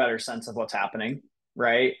little better sense of what's happening,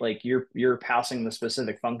 right? Like you're passing the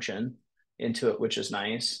specific function into it, which is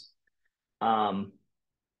nice. But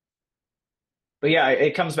yeah,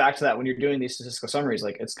 it comes back to that when you're doing these statistical summaries,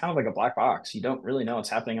 like it's kind of like a black box. You don't really know what's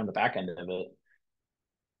happening on the back end of it.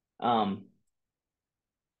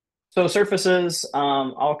 So surfaces,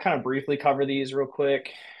 I'll kind of briefly cover these real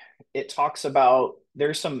quick. It talks about,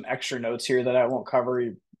 there's some extra notes here that I won't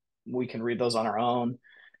cover. We can read those on our own.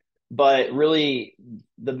 But really,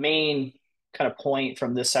 the main kind of point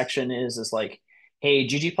from this section is like, hey,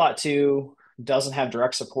 ggplot2 doesn't have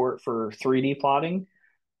direct support for 3D plotting,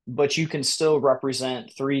 but you can still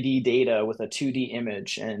represent 3D data with a 2D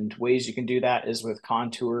image. And ways you can do that is with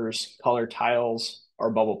contours, color tiles,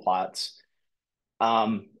 or bubble plots.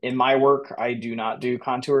 In my work, I do not do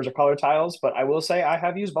contours or color tiles, but I will say I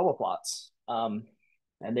have used bubble plots. And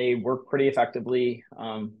they work pretty effectively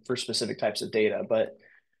for specific types of data. But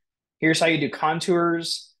here's how you do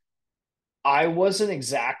contours. I wasn't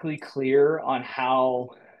exactly clear on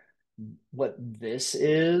what this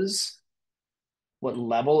is, what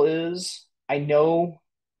level is. I know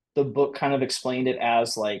the book kind of explained it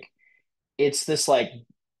as like, it's this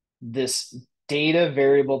data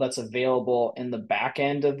variable that's available in the back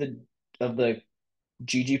end of the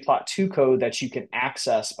ggplot2 code that you can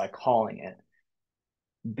access by calling it.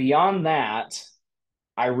 Beyond that,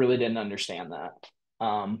 I really didn't understand that.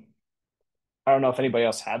 I don't know if anybody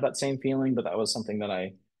else had that same feeling, but that was something that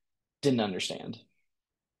I didn't understand.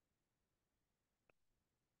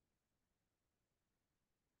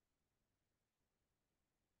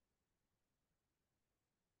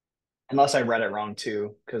 Unless I read it wrong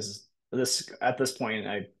too, because at this point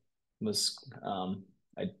I was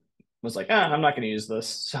like, I'm not going to use this,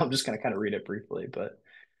 so I'm just going to kind of read it briefly. But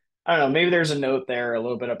I don't know, maybe there's a note there a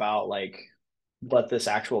little bit about like what this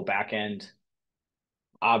actual backend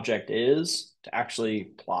object is to actually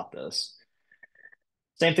plot this.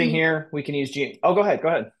 Same thing here. We can use Oh, go ahead.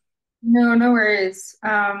 No worries.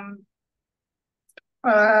 Yeah,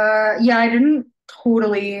 I didn't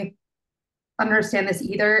totally understand this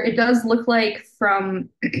either. It does look like from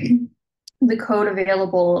the code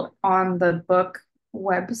available on the book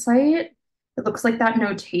website, it looks like that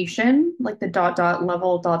notation, like the dot dot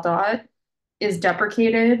level dot dot, is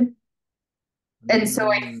deprecated. And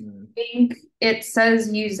so I think it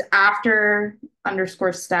says use after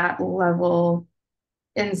underscore stat level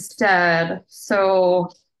instead. So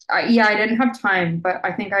yeah, I didn't have time, but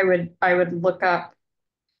I think I would look up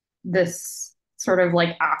this sort of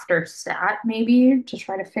like after stat maybe to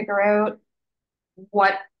try to figure out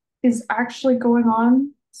what is actually going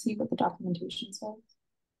on, see what the documentation says.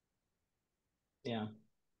 Yeah,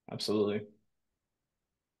 absolutely.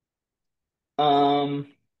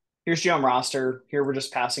 here's geom raster. Here we're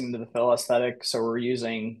just passing into the fill aesthetic. So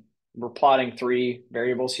we're plotting 3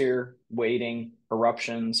 variables here: weighting,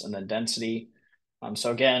 eruptions, and then density.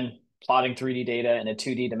 So again, plotting 3D data in a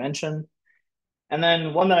 2D dimension. And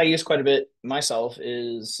then one that I use quite a bit myself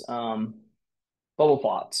is bubble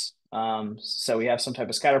plots. So we have some type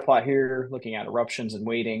of scatter plot here looking at eruptions and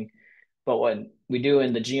weighting. But what we do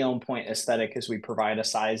in the geom point aesthetic is we provide a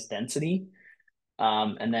size density.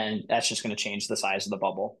 And then that's just going to change the size of the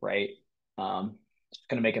bubble, right? It's going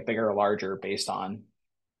to make it bigger or larger based on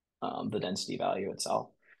the density value itself.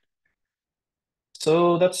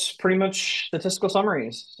 So that's pretty much statistical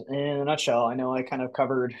summaries in a nutshell. I know I kind of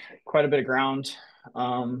covered quite a bit of ground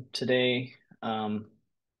today,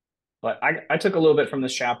 but I took a little bit from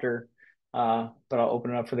this chapter, but I'll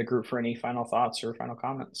open it up for the group for any final thoughts or final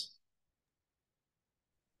comments.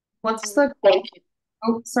 What's the Thank you.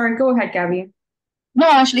 oh, sorry, go ahead, Gabby. No,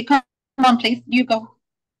 Ashley, come on, please. You go.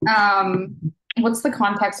 What's the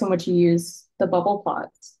context in which you use the bubble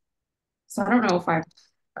plots? So I don't know if I'm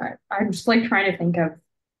just like trying to think of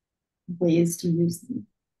ways to use them.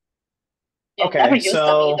 Yeah, Okay, never used them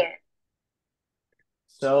either.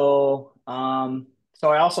 So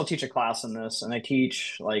I also teach a class in this, and I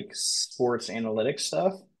teach like sports analytics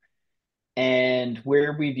stuff. And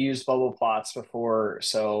where we've used bubble plots before,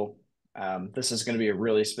 so this is going to be a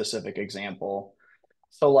really specific example.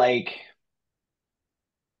 So like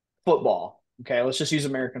football, okay, let's just use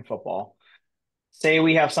American football. Say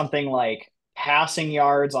we have something like passing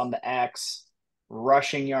yards on the X,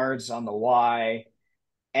 rushing yards on the Y,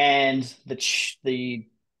 and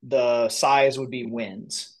the size would be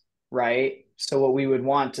wins, right? So what we would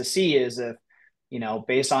want to see is if,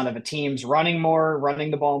 based on if a team's running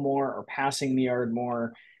the ball more, or passing the yard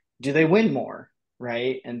more, do they win more,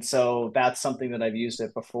 right? And so that's something that I've used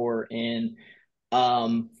it before in.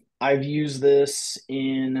 I've used this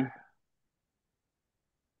in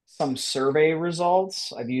some survey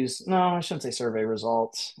results. No, I shouldn't say survey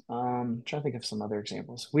results. Trying to think of some other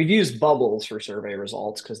examples. We've used bubbles for survey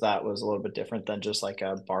results because that was a little bit different than just like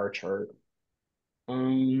a bar chart.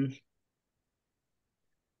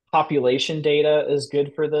 Population data is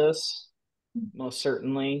good for this, most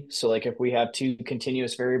certainly. So like if we have 2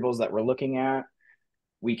 continuous variables that we're looking at,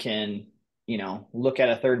 we can, look at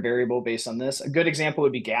a third variable based on this. A good example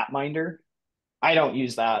would be Gapminder. I don't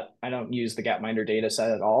use that. I don't use the Gapminder data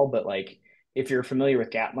set at all, but like if you're familiar with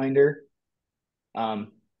Gapminder,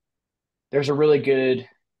 there's a really good,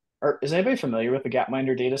 or is anybody familiar with the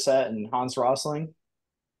Gapminder data set and Hans Rosling?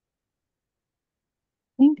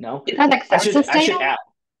 No? Is that like census I should data? add.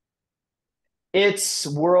 It's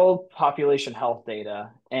world population health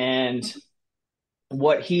data. And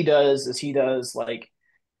what he does is like,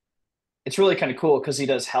 it's really kind of cool because he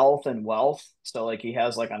does health and wealth. So like he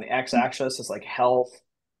has like on the x-axis, it's like health,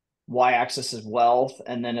 y-axis is wealth,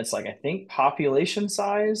 and then it's like, I think population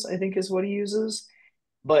size, I think is what he uses.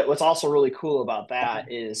 But what's also really cool about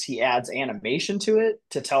that is he adds animation to it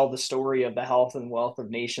to tell the story of the health and wealth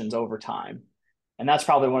of nations over time. And that's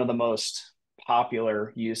probably one of the most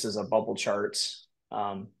popular uses of bubble charts,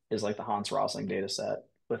 is like the Hans Rosling data set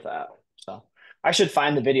with that. So I should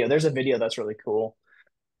find the video. There's a video that's really cool.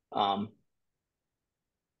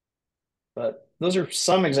 But those are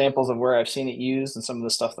some examples of where I've seen it used and some of the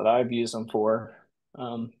stuff that I've used them for.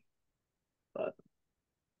 But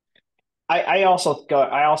I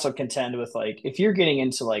also contend with like, if you're getting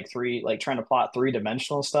into like trying to plot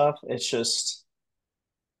 3-dimensional stuff, it's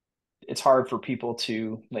hard for people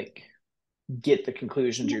to like get the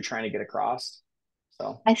conclusions you're trying to get across.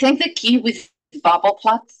 So I think the key with bubble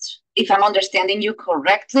plots, if I'm understanding you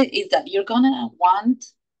correctly, is that you're gonna want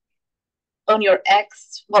on your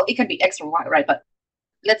X, well, it can be X or Y, right? But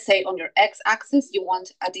let's say on your X axis, you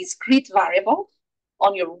want a discrete variable.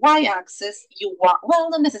 On your Y axis, you want, well,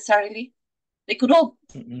 not necessarily. They could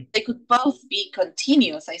both be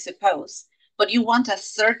continuous, I suppose, but you want a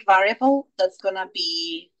third variable that's gonna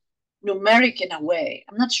be numeric in a way.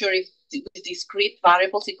 I'm not sure if with discrete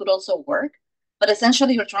variables it could also work, but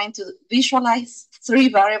essentially you're trying to visualize 3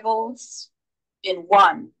 variables in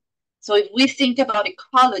one. So if we think about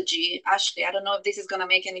ecology, Ashley, I don't know if this is going to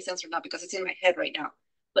make any sense or not because it's in my head right now.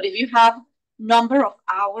 But if you have number of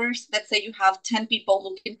hours, let's say you have 10 people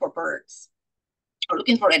looking for birds or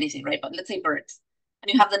looking for anything, right? But let's say birds.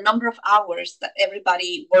 And you have the number of hours that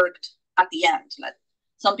everybody worked at the end. Like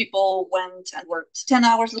some people went and worked 10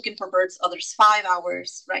 hours looking for birds, others 5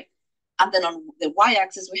 hours, right? And then on the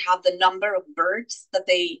y-axis, we have the number of birds that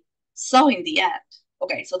they saw in the end.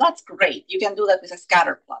 Okay, so that's great. You can do that with a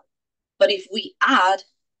scatter plot. But if we add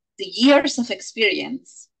the years of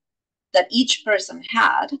experience that each person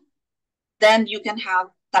had, then you can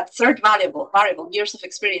have that third variable, years of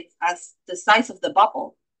experience, as the size of the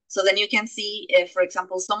bubble. So then you can see if, for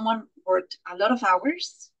example, someone worked a lot of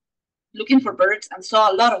hours looking for birds and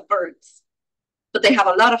saw a lot of birds, but they have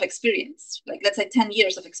a lot of experience, like let's say 10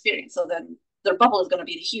 years of experience. So then their bubble is going to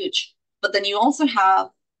be huge. But then you also have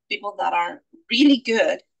people that are really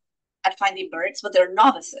good at finding birds, but they're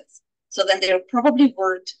novices. So then they're probably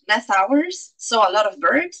worked less hours, saw a lot of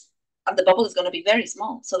birds, and the bubble is going to be very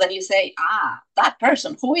small. So then you say, that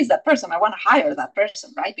person, who is that person? I want to hire that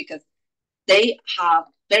person, right? Because they have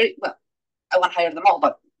I want to hire them all,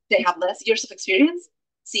 but they have less years of experience,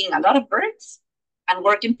 seeing a lot of birds and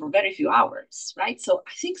working for very few hours, right? So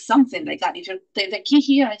I think something like that. If you're the key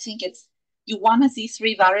here, I think it's you want to see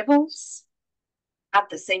 3 variables at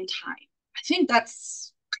the same time. I think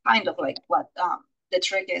that's kind of like what the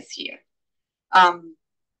trick is here.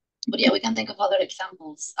 But yeah, we can think of other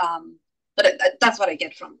examples. But that's what I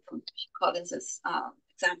get from Collins's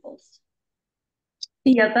examples.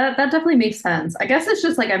 Yeah, that definitely makes sense. I guess it's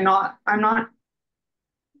just like I'm not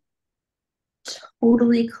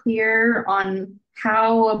totally clear on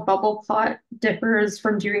how a bubble plot differs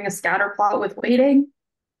from doing a scatter plot with weighting.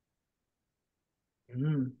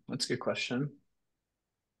 That's a good question.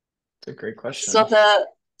 It's a great question. So the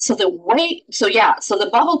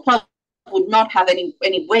bubble plot would not have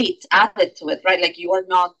any weight added to it, right? Like you are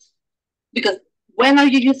not, because when are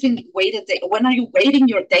you using weighted data? When are you weighting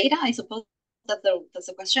your data? I suppose that's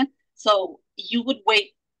the question. So you would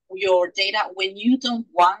weight your data when you don't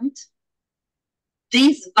want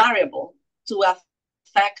this variable to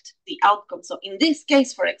affect the outcome. So in this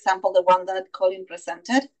case, for example, the one that Collin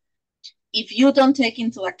presented, if you don't take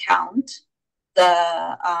into account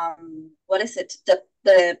the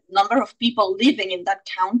the number of people living in that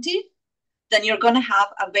county, then you're going to have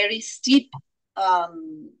a very steep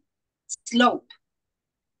slope.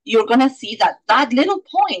 You're going to see that little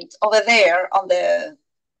point over there on the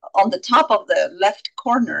top of the left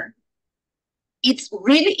corner, it's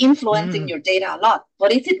really influencing your data a lot.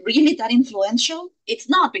 But is it really that influential? It's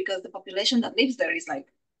not, because the population that lives there is like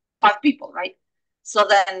 5 people, right? So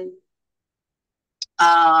then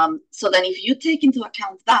if you take into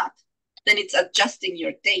account that, then it's adjusting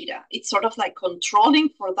your data. It's sort of like controlling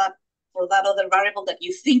for that other variable that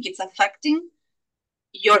you think it's affecting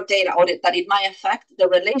your data, or that it might affect the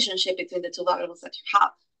relationship between the 2 variables that you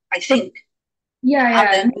have, I think. Yeah.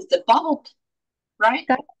 And then with the bubble, right?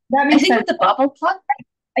 That makes sense. With the bubble plot,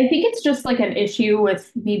 I think it's just like an issue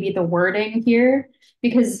with maybe the wording here,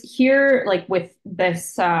 because here, like with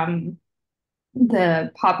this,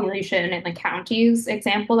 the population and the counties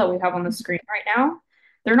example that we have on the screen right now,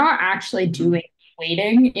 they're not actually doing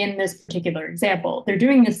weighting in this particular example. They're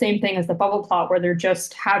doing the same thing as the bubble plot, where they're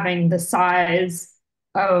just having the size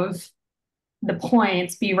of the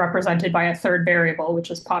points be represented by a third variable,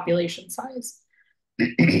 which is population size.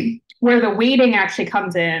 Where the weighting actually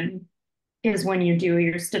comes in is when you do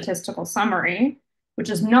your statistical summary, which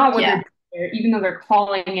is not what they're doing, even though they're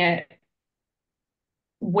calling it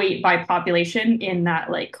weight by population in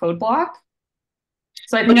that like code block.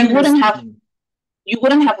 So I think you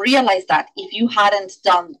wouldn't have realized that if you hadn't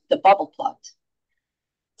done the bubble plot.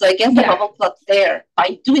 So I guess the bubble plot there,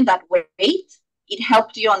 by doing that weight, it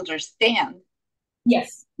helped you understand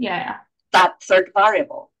that third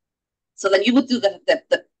variable. So then you would do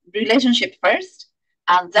the relationship first,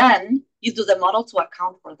 and then you do the model to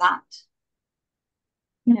account for that.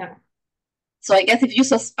 Yeah. So I guess if you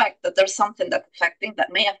suspect that there's something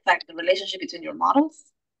that may affect the relationship between your models,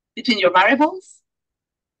 between your variables,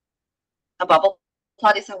 a bubble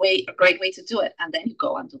plot is a great way to do it. And then you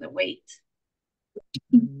go and do the weight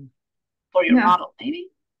for your model,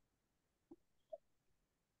 maybe.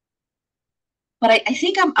 But I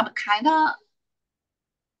think I'm kind of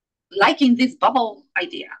liking this bubble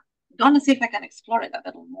idea. I'm going to see if I can explore it a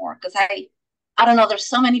little more, because I don't know, there's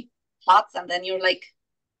so many plots, and then you're like,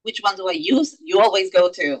 which one do I use? You always go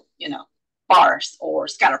to, bars or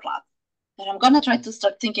scatter plot. But I'm going to try to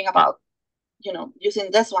start thinking about, using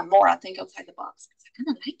this one more. I think outside the box. I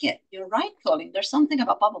kind of like it. You're right, Collin. There's something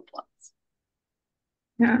about bubble plots.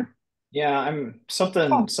 Yeah, I'm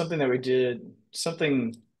something that we did,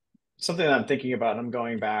 something that I'm thinking about, and I'm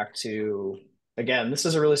going back to, again, this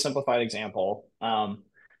is a really simplified example.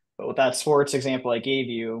 But with that sports example I gave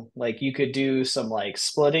you, like you could do some like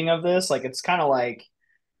splitting of this. Like it's kind of like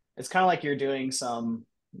you're doing some,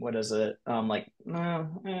 what is it? I'd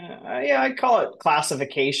call it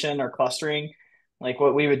classification or clustering. Like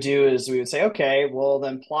what we would do is we would say, okay, well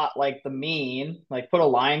then plot like the mean, like put a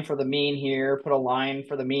line for the mean here, put a line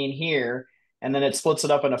for the mean here, and then it splits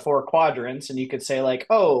it up into 4 quadrants. And you could say like,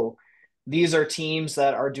 oh, these are teams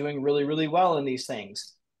that are doing really, really well in these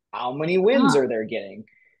things. How many wins are they getting?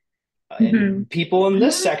 Mm-hmm. And people in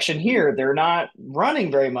this section here, they're not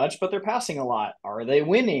running very much, but they're passing a lot. Are they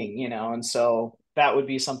winning? You know, and so that would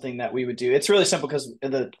be something that we would do. It's really simple because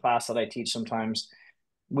in the class that I teach, sometimes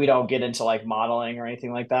we don't get into like modeling or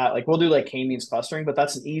anything like that. Like we'll do like k-means clustering, but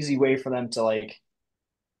that's an easy way for them to like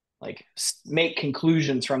make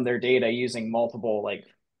conclusions from their data using multiple like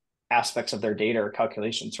aspects of their data or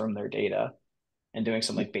calculations from their data and doing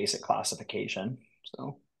some like basic classification.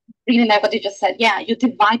 So really like what you just said. Yeah, you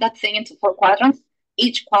divide that thing into 4 quadrants.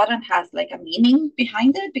 Each quadrant has like a meaning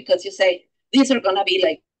behind it because you say these are gonna be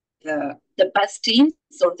like the best teams,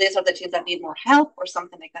 or these are the teams that need more help, or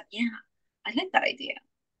something like that. Yeah, I like that idea.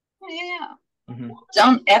 Yeah. mm-hmm.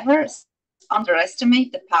 Don't ever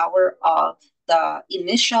underestimate the power of the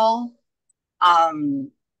initial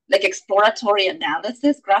like exploratory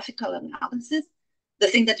analysis, graphical analysis, the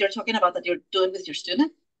thing that you're talking about that you're doing with your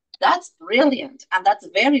student. That's brilliant, and that's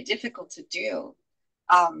very difficult to do.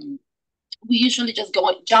 We usually just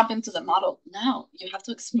jump into the model. No, you have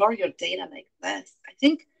to explore your data like this. I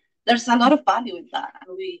think there's a lot of value in that,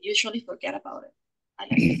 and we usually forget about it. I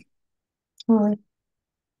like it. Totally.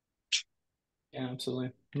 Yeah,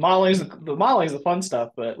 absolutely. Modeling is the fun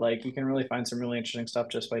stuff, but like you can really find some really interesting stuff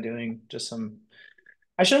just by doing just some.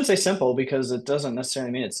 I shouldn't say simple because it doesn't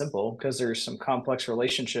necessarily mean it's simple because there's some complex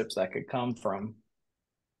relationships that could come from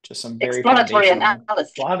just some very exploratory foundational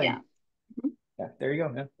analysis. plotting. Yeah. Mm-hmm. Yeah, there you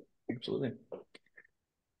go. Yeah, absolutely.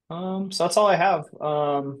 So that's all I have.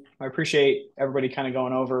 I appreciate everybody kind of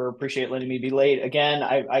going over. Appreciate letting me be late again.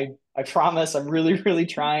 I promise I'm really really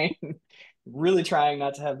trying, really trying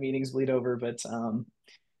not to have meetings bleed over, but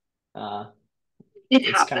it it's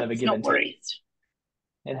happens. kind of a give No and take. worries.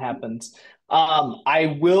 It happens.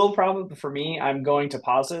 I will probably for me. I'm going to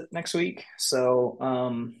pause it next week, so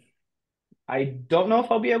I don't know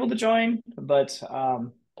if I'll be able to join, but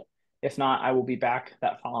if not, I will be back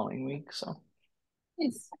that following week. So.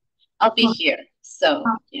 Yes. I'll be here. So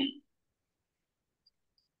yeah.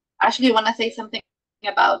 Ashley, you want to say something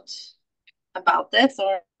about this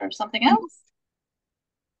or something else?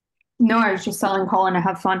 No, I was just telling Collin to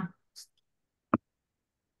have fun.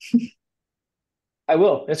 I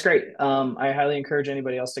will. It's great. I highly encourage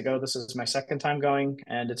anybody else to go. This is my second time going,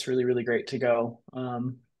 and it's really, really great to go.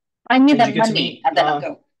 I need and that you get to money, meet. and then I'll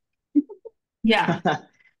go. Yeah.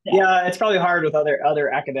 Yeah, it's probably hard with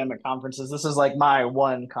other academic conferences. This is like my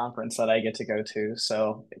one conference that I get to go to.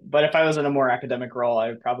 So, but if I was in a more academic role, I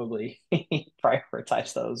would probably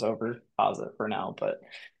prioritize those over posit for now. But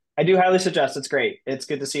I do highly suggest it's great. It's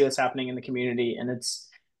good to see what's happening in the community, and it's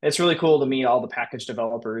really cool to meet all the package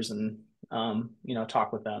developers and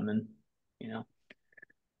talk with them and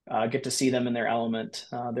get to see them in their element.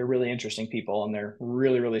 They're really interesting people, and they're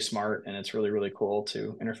really really smart, and it's really really cool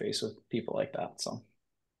to interface with people like that. So.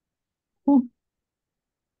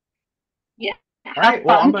 Yeah. All right.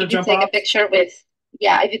 Well, I'm going to jump off. If you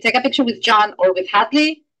take a picture with John or with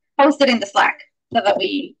Hadley, post it in the Slack so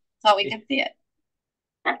we can see it.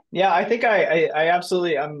 Yeah, I think I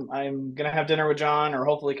absolutely I'm gonna have dinner with John or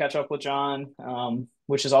hopefully catch up with John,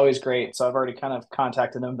 which is always great. So I've already kind of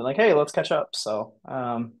contacted him, been like, hey, let's catch up. So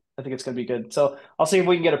I think it's gonna be good. So I'll see if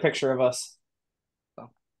we can get a picture of us.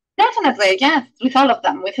 So. Definitely, yes, with all of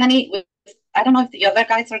them. I don't know if the other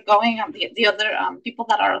guys are going, the other people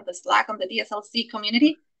that are on the Slack on the DSLC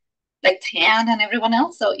community, like Tan and everyone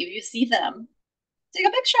else. So if you see them, take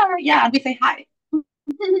a picture. Yeah, and we say hi.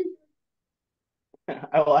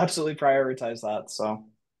 I will absolutely prioritize that. So, all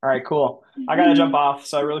right, cool. I gotta jump off.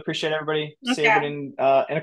 So I really appreciate everybody. Okay. See everybody in a